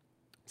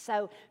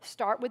 So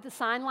start with the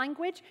sign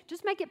language.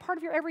 Just make it part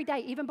of your everyday,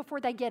 even before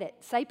they get it.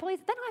 Say please.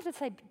 They don't have to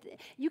say.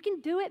 You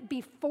can do it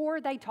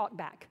before they talk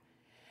back.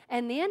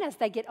 And then as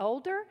they get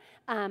older,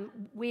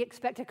 we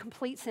expect a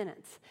complete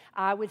sentence.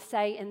 I would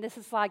say, and this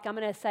is like, I'm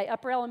going to say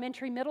upper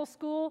elementary, middle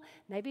school,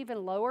 maybe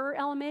even lower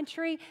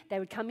elementary. They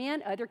would come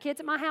in, other kids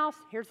at my house.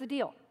 Here's the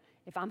deal.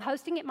 If I'm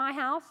hosting at my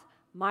house,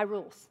 my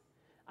rules.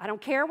 I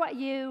don't care what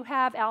you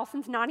have.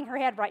 Allison's nodding her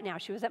head right now.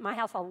 She was at my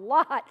house a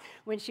lot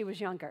when she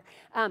was younger.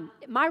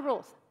 My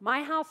rules.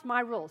 My house, my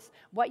rules.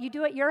 What you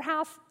do at your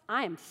house,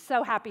 I am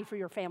so happy for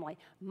your family.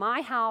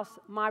 My house,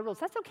 my rules.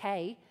 That's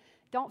okay.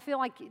 Don't feel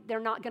like they're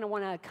not going to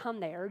want to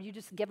come there. You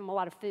just give them a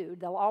lot of food.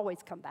 They'll always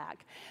come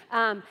back.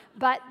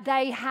 But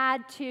they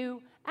had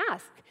to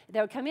ask.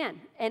 They would come in.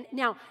 And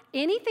now,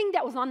 anything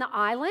that was on the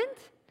island,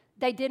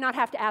 they did not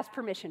have to ask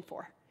permission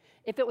for.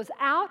 If it was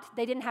out,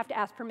 they didn't have to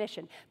ask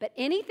permission. But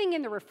anything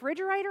in the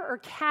refrigerator or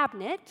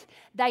cabinet,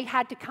 they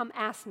had to come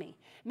ask me.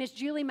 Miss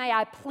Julie, may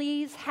I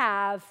please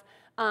have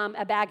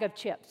a bag of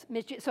chips?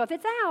 So if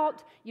it's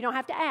out, you don't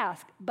have to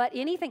ask. But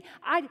anything,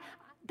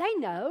 they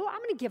know I'm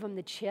going to give them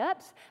the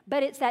chips,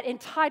 but it's that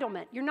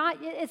entitlement.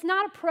 It's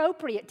not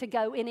appropriate to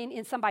go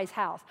in somebody's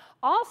house.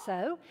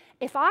 Also,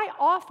 if I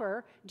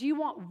offer, do you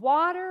want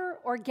water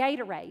or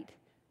Gatorade?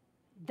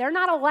 They're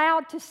not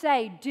allowed to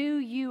say, do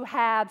you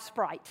have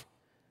Sprite?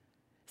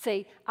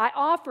 See, I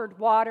offered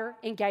water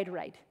and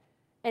Gatorade.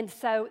 And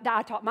so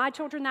I taught my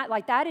children that.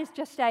 Like, that's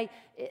just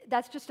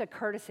a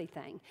courtesy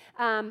thing.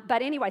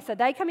 But anyway, so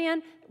they come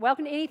in,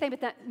 welcome to anything,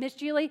 but Miss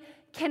Julie,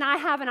 can I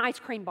have an ice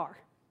cream bar?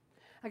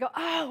 I go,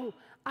 oh,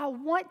 I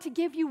want to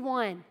give you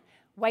one.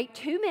 Wait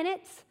 2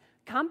 minutes,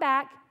 come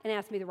back, and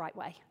ask me the right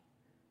way.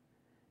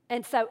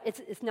 And so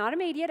it's not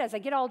immediate. As I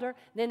get older,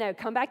 then they would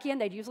come back in.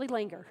 They'd usually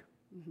linger.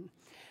 Mm-hmm.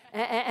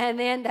 And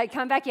then they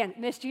come back in.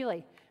 Miss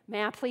Julie,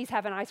 may I please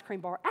have an ice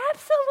cream bar?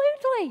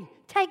 Absolutely.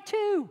 Take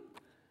 2.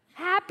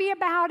 Happy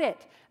about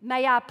it.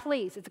 May I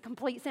please? It's a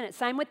complete sentence.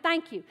 Same with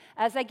thank you.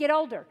 As they get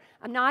older,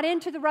 I'm not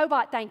into the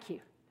robot thank you.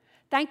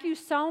 Thank you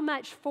so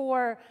much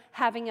for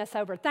having us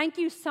over. Thank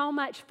you so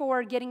much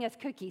for getting us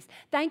cookies.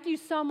 Thank you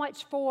so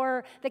much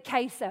for the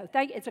queso.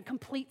 It's a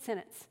complete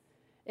sentence.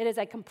 It is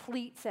a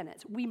complete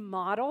sentence. We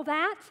model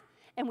that,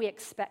 and we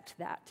expect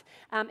that.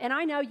 And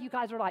I know you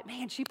guys are like,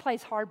 man, she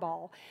plays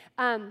hardball.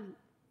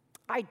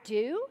 I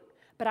do,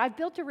 but I've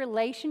built a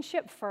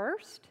relationship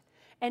first.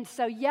 And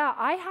so, yeah,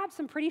 I have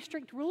some pretty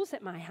strict rules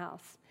at my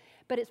house,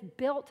 but it's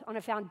built on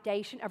a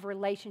foundation of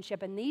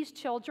relationship. And these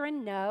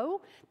children know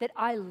that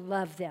I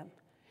love them,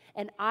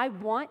 and I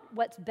want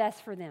what's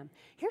best for them.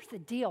 Here's the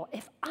deal.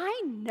 If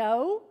I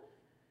know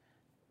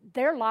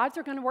their lives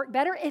are going to work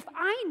better, if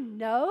I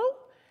know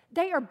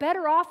they are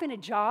better off in a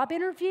job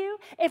interview,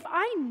 if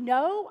I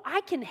know I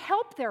can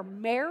help their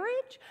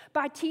marriage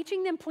by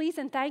teaching them please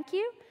and thank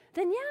you,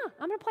 then yeah,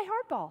 I'm going to play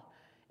hardball.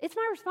 It's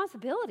my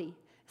responsibility.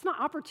 It's my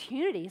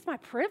opportunity. It's my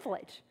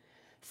privilege.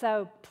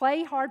 So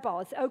play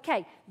hardball. It's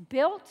okay.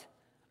 Built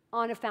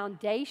on a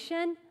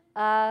foundation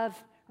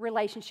of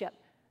relationship.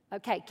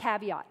 Okay,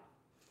 caveat.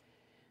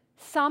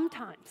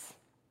 Sometimes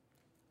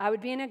I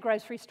would be in a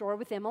grocery store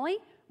with Emily,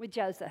 with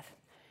Joseph.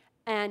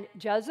 And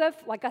Joseph,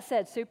 like I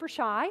said, super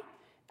shy.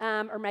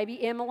 Or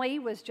maybe Emily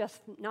was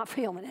just not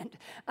feeling it.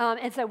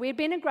 And so we'd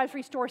be in a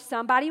grocery store.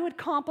 Somebody would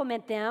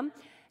compliment them.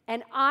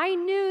 And I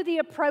knew the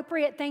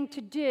appropriate thing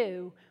to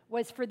do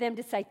was for them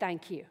to say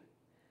thank you.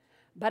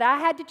 But I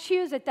had to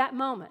choose at that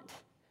moment,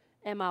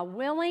 am I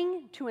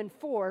willing to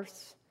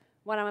enforce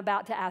what I'm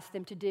about to ask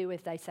them to do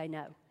if they say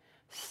no?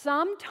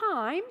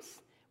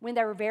 Sometimes, when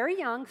they were very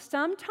young,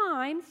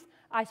 sometimes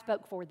I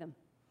spoke for them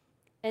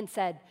and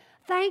said,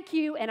 thank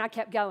you, and I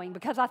kept going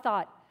because I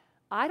thought,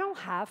 I don't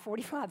have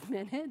 45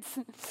 minutes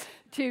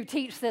to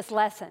teach this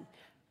lesson.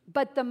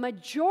 But the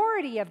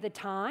majority of the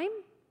time,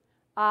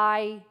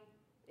 I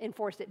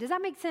enforced it. Does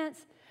that make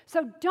sense?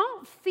 So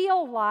don't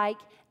feel like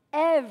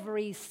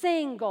every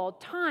single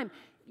time.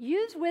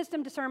 Use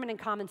wisdom, discernment, and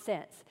common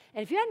sense.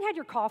 And if you hadn't had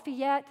your coffee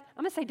yet,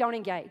 I'm going to say don't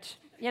engage.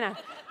 I'm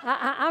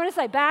going to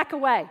say back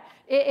away.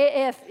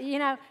 If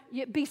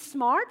be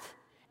smart.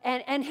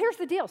 And here's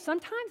the deal.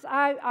 Sometimes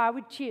I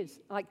would choose,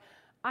 like,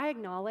 I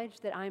acknowledge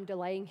that I'm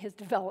delaying his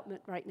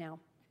development right now.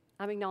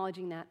 I'm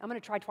acknowledging that. I'm going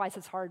to try twice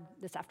as hard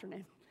this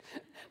afternoon.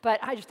 But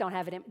I just don't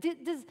have it in.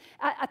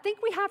 I think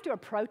we have to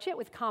approach it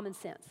with common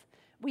sense.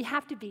 We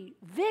have to be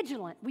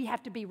vigilant. We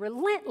have to be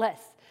relentless.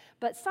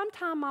 But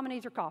sometimes mama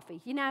needs her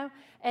coffee,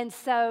 And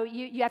so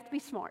you have to be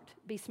smart.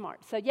 Be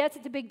smart. So yes,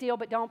 it's a big deal,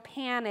 but don't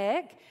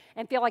panic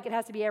and feel like it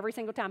has to be every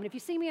single time. And if you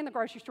see me in the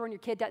grocery store and your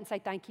kid doesn't say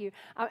thank you,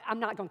 I'm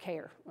not going to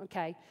care,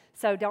 okay?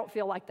 So don't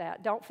feel like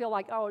that. Don't feel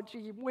like, oh,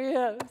 gee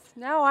whiz,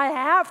 now I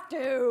have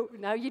to.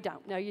 No, you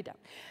don't. No, you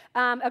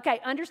don't.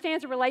 Okay,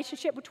 understands the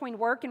relationship between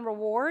work and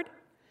reward.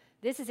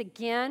 This is,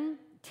 again,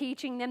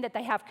 teaching them that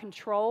they have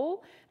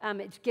control.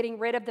 It's getting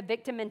rid of the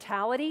victim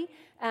mentality.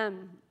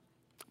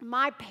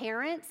 My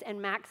parents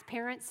and Mac's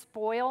parents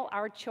spoil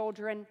our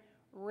children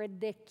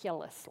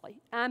ridiculously.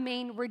 I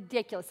mean,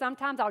 ridiculous.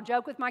 Sometimes I'll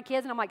joke with my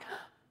kids and I'm like,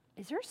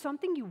 is there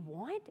something you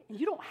want and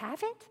you don't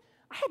have it?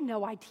 I had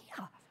no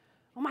idea.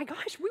 Oh my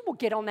gosh, we will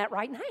get on that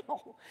right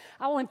now.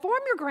 I will inform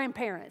your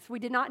grandparents. We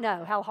did not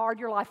know how hard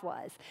your life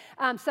was.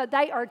 So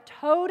they are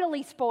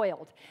totally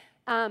spoiled.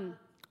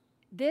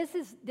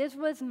 This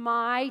was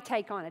my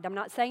take on it. I'm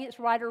not saying it's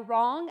right or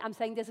wrong. I'm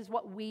saying this is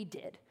what we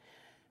did.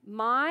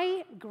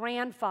 My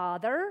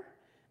grandfather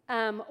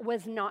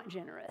was not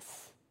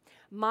generous.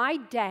 My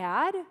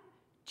dad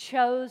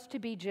chose to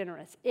be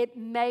generous.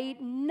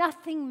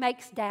 Nothing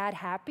makes Dad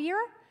happier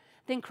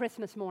than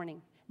Christmas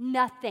morning.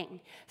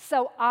 Nothing.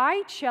 So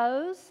I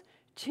chose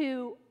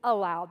to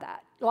allow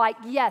that. Like,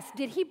 yes,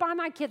 did he buy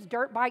my kids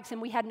dirt bikes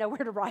and we had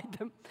nowhere to ride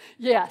them?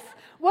 Yes.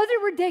 Was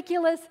it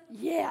ridiculous?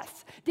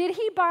 Yes. Did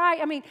he buy,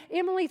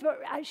 Emily's,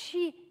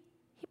 he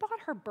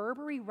bought her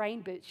Burberry rain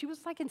boots. She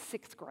was like in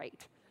 6th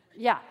grade.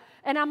 Yeah.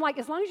 And I'm like,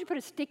 as long as you put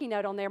a sticky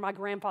note on there, my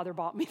grandfather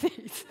bought me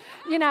these,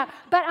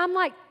 But I'm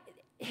like,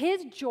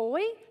 his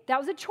joy, that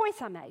was a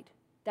choice I made.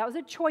 That was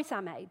a choice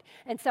I made.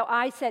 And so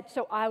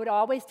I would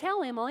always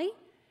tell Emily,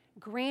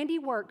 Grandy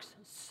works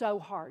so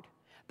hard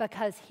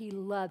because he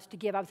loves to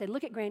give. I would say,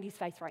 look at Grandy's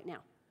face right now.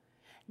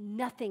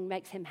 Nothing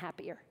makes him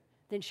happier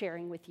than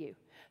sharing with you.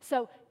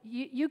 So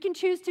you can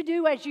choose to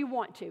do as you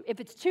want to. If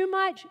it's too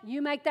much,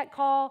 you make that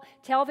call.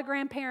 Tell the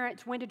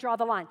grandparents when to draw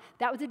the line.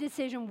 That was a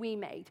decision we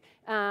made.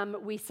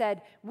 We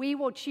said we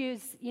will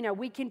choose.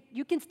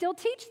 You can still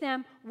teach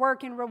them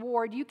work and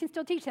reward. You can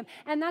still teach them,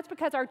 and that's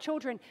because our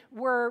children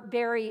were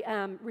very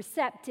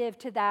receptive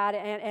to that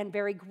and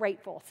very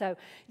grateful. So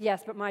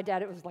yes, but my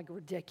dad, it was like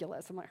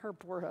ridiculous. I'm like, her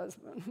poor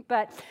husband,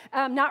 but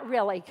not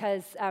really,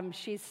 because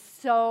she's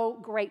so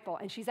grateful,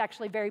 and she's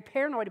actually very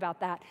paranoid about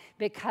that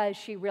because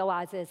she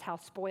realizes how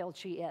spoiled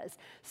she is.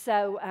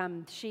 So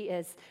she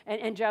is,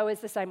 and Joe is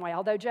the same way.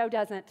 Although Joe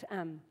doesn't,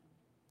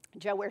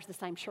 Joe wears the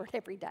same shirt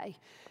every day.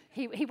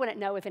 He wouldn't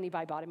know if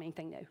anybody bought him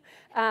anything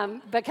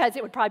new because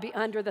it would probably be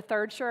under the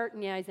third shirt,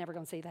 and yeah, he's never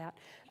going to see that.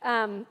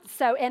 And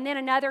then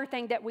another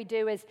thing that we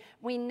do is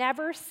we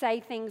never say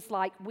things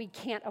like, we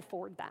can't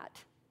afford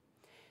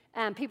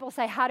that. People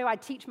say, how do I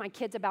teach my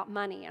kids about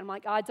money? And I'm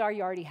like, odds are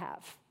you already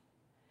have.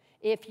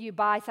 If you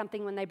buy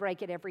something when they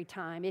break it every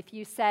time, if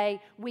you say,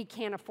 we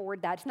can't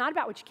afford that, it's not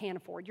about what you can't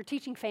afford. You're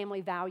teaching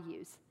family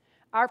values.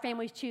 Our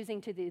family's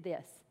choosing to do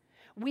this.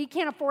 We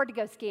can't afford to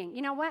go skiing.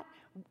 You know what?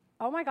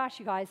 Oh my gosh,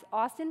 you guys,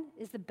 Austin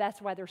is the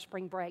best weather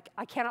spring break.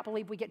 I cannot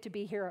believe we get to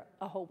be here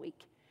a whole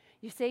week.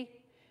 You see?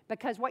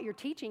 Because what you're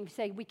teaching, you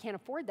say, we can't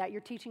afford that.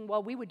 You're teaching,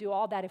 well, we would do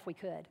all that if we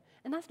could.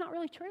 And that's not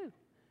really true.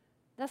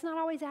 That's not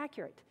always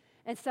accurate.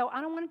 And so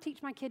I don't want to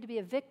teach my kid to be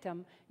a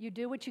victim. You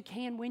do what you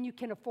can when you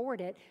can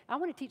afford it. I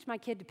want to teach my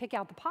kid to pick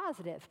out the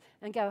positive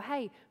and go,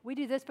 hey, we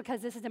do this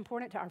because this is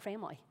important to our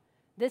family.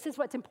 This is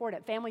what's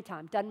important, family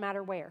time, doesn't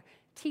matter where.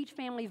 Teach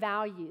family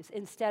values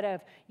instead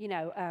of,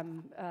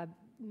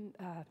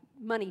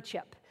 money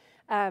chip.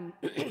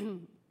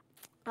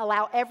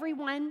 Allow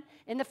everyone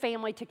in the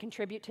family to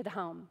contribute to the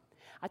home.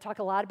 I talk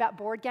a lot about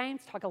board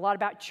games, talk a lot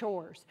about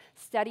chores.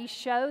 Studies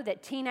show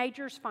that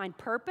teenagers find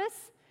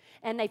purpose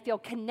and they feel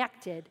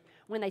connected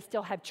when they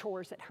still have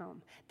chores at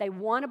home. They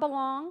want to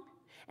belong,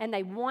 and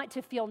they want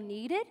to feel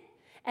needed,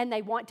 and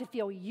they want to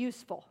feel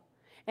useful.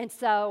 And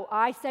so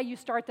I say you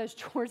start those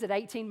chores at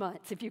 18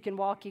 months. If you can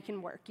walk, you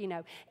can work.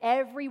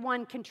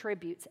 Everyone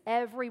contributes,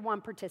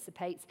 everyone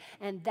participates,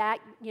 and that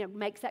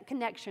makes that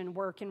connection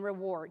work and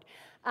reward.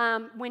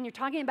 When you're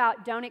talking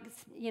about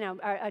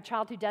a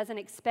child who doesn't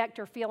expect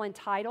or feel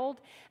entitled.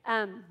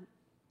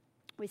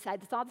 We say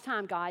this all the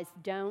time, guys.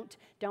 Don't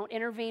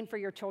intervene for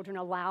your children.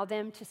 Allow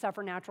them to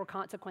suffer natural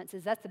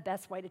consequences. That's the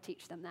best way to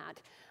teach them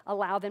that.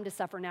 Allow them to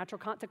suffer natural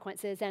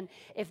consequences. And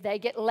if they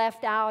get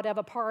left out of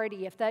a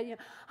party,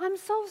 I'm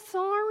so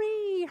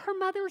sorry. Her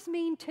mother's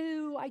mean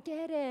too. I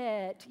get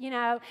it.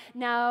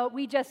 No,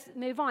 we just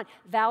move on.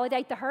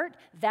 Validate the hurt.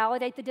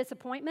 Validate the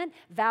disappointment.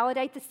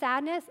 Validate the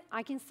sadness.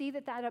 I can see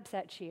that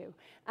upsets you.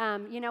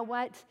 You know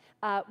what?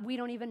 We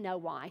don't even know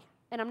why.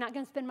 And I'm not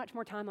going to spend much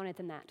more time on it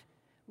than that.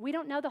 We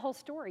don't know the whole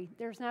story.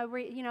 There's no,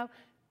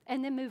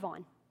 and then move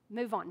on.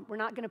 Move on. We're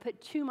not going to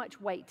put too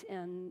much weight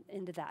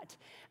into that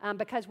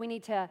because we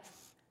need to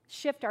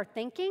shift our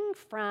thinking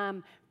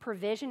from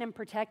provision and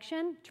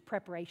protection to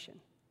preparation.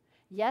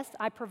 Yes,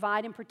 I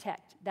provide and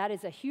protect. That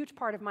is a huge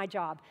part of my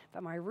job.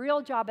 But my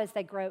real job as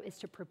they grow is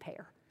to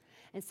prepare.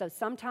 And so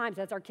sometimes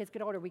as our kids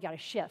get older, we got to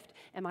shift.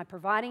 Am I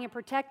providing and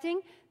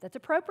protecting? That's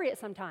appropriate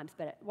sometimes.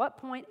 But at what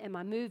point am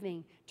I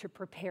moving to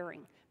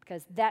preparing?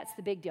 Because that's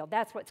the big deal.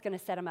 That's what's going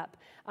to set them up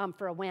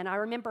for a win. I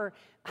remember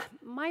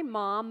my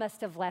mom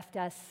must have left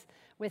us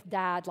with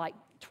Dad like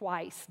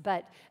twice,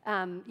 but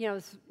it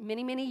was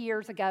many, many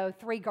years ago,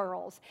 3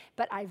 girls.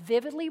 But I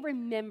vividly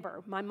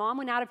remember my mom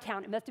went out of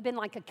town. It must have been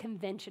like a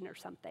convention or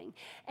something.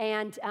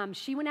 And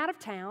she went out of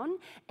town,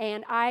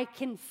 and I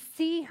can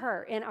see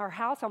her in our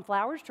house on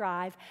Flowers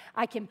Drive.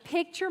 I can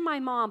picture my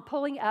mom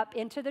pulling up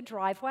into the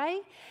driveway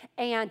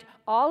and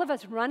all of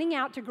us running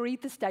out to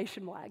greet the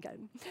station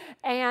wagon.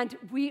 And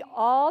we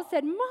all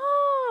said,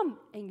 Mom!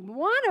 And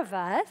one of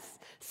us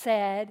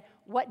said,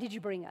 what did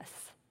you bring us?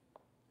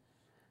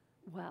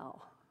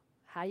 Well,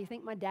 how do you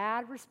think my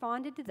dad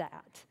responded to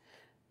that?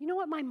 You know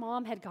what my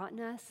mom had gotten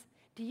us?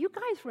 Do you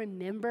guys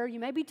remember? You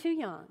may be too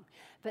young,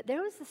 but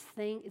there was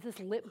this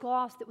lip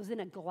gloss that was in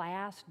a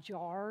glass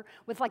jar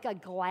with like a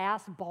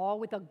glass ball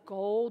with a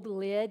gold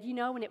lid,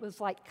 and it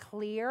was like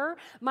clear.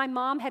 My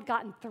mom had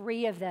gotten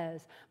 3 of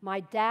those.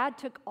 My dad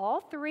took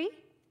all 3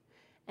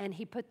 and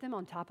he put them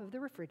on top of the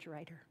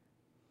refrigerator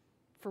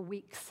for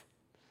weeks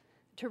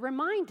to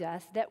remind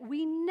us that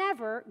we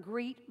never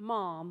greet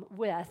Mom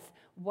with,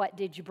 what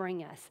did you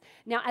bring us?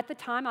 Now, at the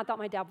time, I thought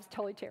my dad was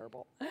totally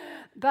terrible.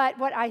 But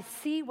what I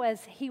see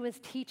was he was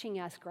teaching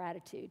us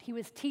gratitude. He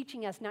was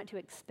teaching us not to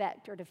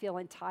expect or to feel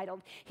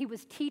entitled. He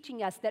was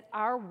teaching us that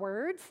our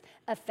words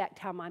affect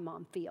how my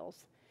mom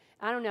feels.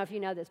 I don't know if you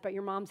know this, but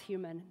your mom's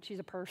human. She's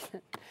a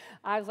person.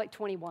 I was like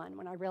 21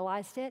 when I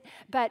realized it.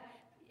 But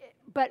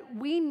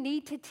we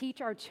need to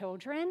teach our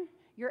children,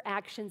 your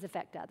actions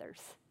affect others.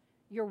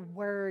 Your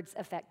words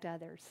affect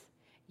others.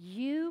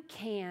 you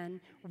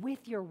can,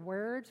 with your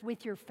words,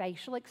 with your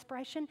facial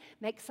expression,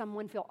 make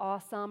someone feel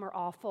awesome or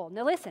awful.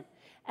 Now listen,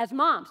 as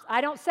moms,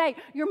 I don't say,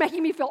 you're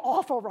making me feel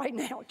awful right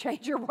now,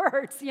 change your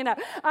words.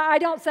 I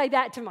don't say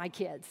that to my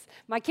kids.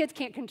 My kids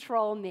can't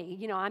control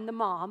me. I'm the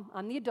mom,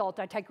 I'm the adult,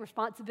 I take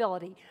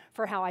responsibility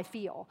for how I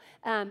feel.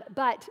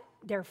 But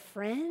their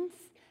friends,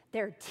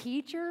 their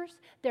teachers,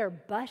 their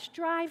bus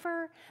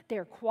driver,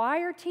 their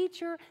choir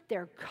teacher,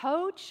 their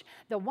coach,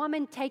 the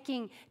woman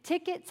taking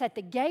tickets at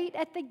the gate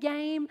at the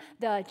game,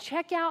 the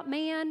checkout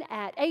man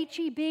at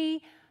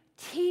HEB,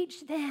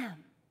 teach them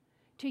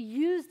to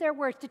use their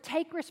words, to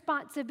take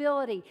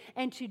responsibility,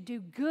 and to do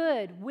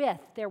good with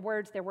their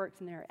words, their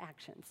works, and their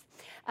actions.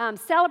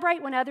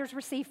 Celebrate when others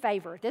receive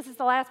favor. This is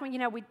the last one.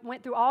 We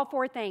went through all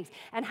 4 things.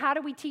 And how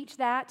do we teach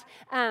that?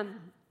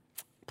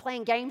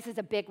 Playing games is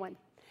a big one.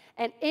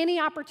 And any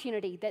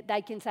opportunity that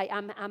they can say,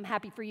 I'm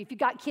happy for you. If you've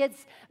got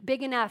kids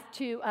big enough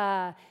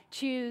to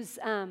choose,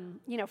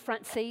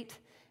 front seat.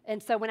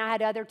 And so when I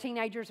had other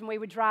teenagers and we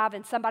would drive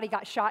and somebody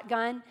got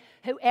shotgun,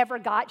 whoever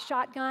got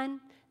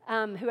shotgun,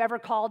 whoever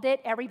called it,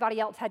 everybody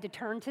else had to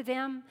turn to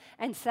them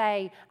and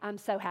say, I'm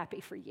so happy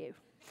for you.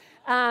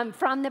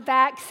 From the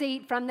back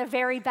seat, from the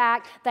very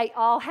back, they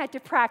all had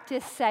to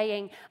practice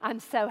saying, I'm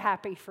so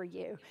happy for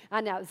you. I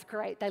know, it was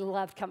great. They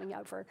loved coming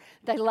over.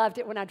 They loved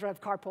it when I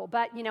drove carpool.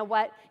 But you know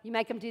what? You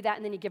make them do that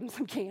and then you give them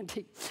some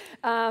candy.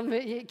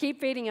 You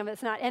keep feeding them.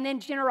 It's not. And then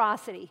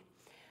generosity.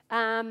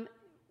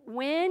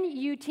 When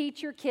you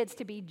teach your kids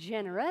to be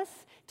generous,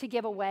 to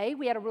give away,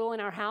 we had a rule in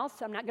our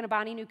house, I'm not going to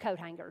buy any new coat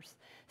hangers.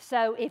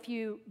 So if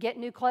you get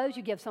new clothes,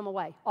 you give some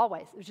away,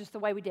 always. It was just the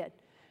way we did.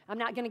 I'm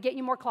not going to get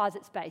you more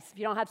closet space. If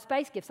you don't have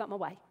space, give something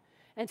away.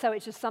 And so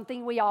it's just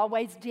something we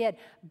always did.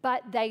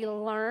 But they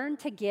learn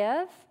to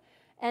give,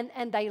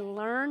 and they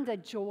learn the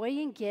joy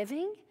in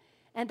giving,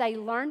 and they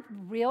learn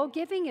real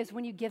giving is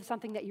when you give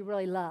something that you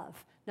really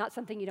love, not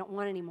something you don't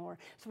want anymore.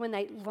 So when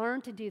they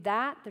learn to do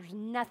that, there's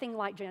nothing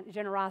like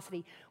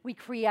generosity. We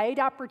create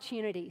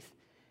opportunities.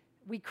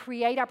 We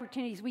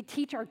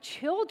teach our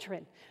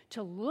children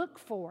to look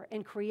for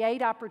and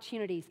create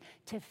opportunities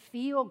to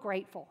feel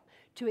grateful,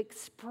 to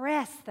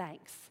express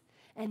thanks,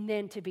 and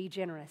then to be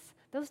generous.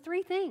 Those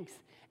 3 things.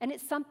 And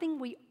it's something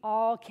we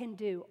all can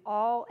do.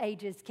 All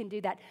ages can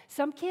do that.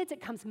 Some kids, it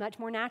comes much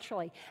more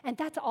naturally. And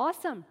that's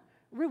awesome.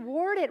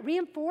 Reward it.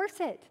 Reinforce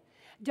it.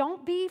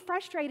 Don't be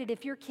frustrated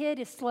if your kid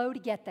is slow to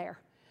get there.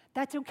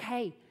 That's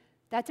okay.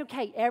 That's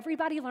okay.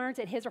 Everybody learns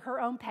at his or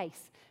her own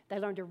pace. They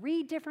learn to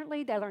read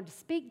differently, they learn to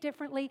speak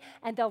differently,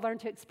 and they'll learn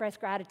to express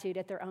gratitude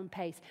at their own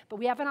pace. But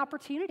we have an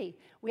opportunity.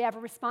 We have a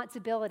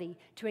responsibility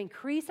to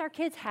increase our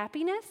kids'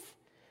 happiness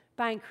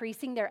by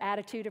increasing their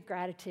attitude of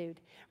gratitude.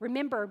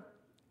 Remember,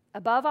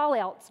 above all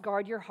else,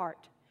 guard your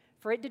heart,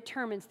 for it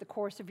determines the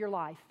course of your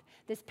life.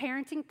 This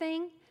parenting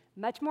thing,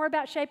 much more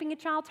about shaping a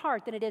child's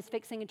heart than it is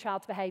fixing a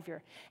child's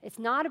behavior. It's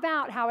not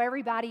about how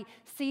everybody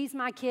sees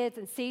my kids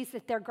and sees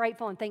that they're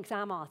grateful and thinks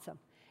I'm awesome.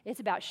 It's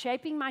about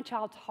shaping my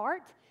child's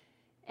heart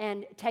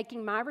and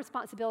taking my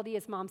responsibility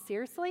as mom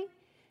seriously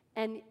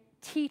and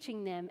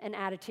teaching them an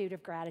attitude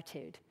of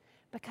gratitude.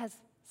 Because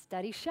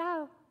studies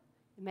show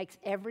it makes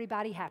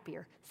everybody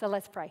happier. So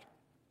let's pray.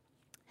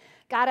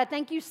 God, I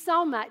thank you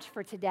so much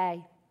for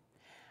today.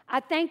 I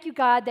thank you,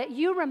 God, that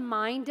you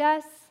remind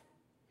us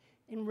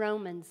in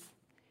Romans,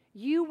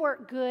 you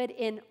work good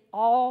in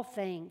all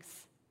things.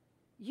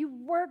 You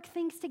work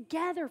things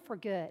together for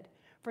good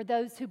for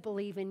those who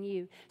believe in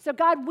you. So,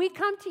 God, we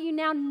come to you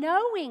now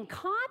knowing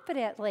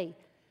confidently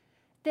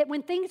that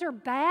when things are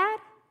bad,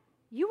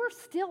 you are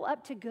still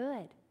up to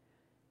good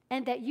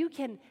and that you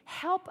can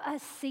help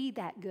us see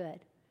that good.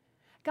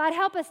 God,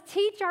 help us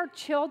teach our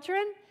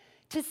children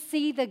to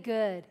see the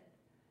good,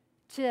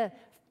 to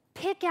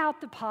pick out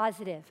the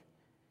positive,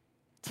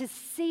 to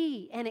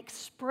see and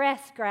express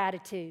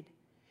gratitude.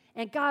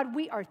 And God,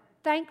 we are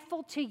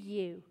thankful to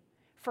you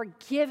for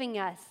giving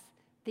us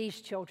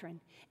these children.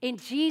 In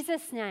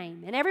Jesus'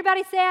 name. And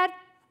everybody said,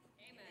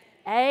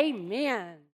 Amen. Amen.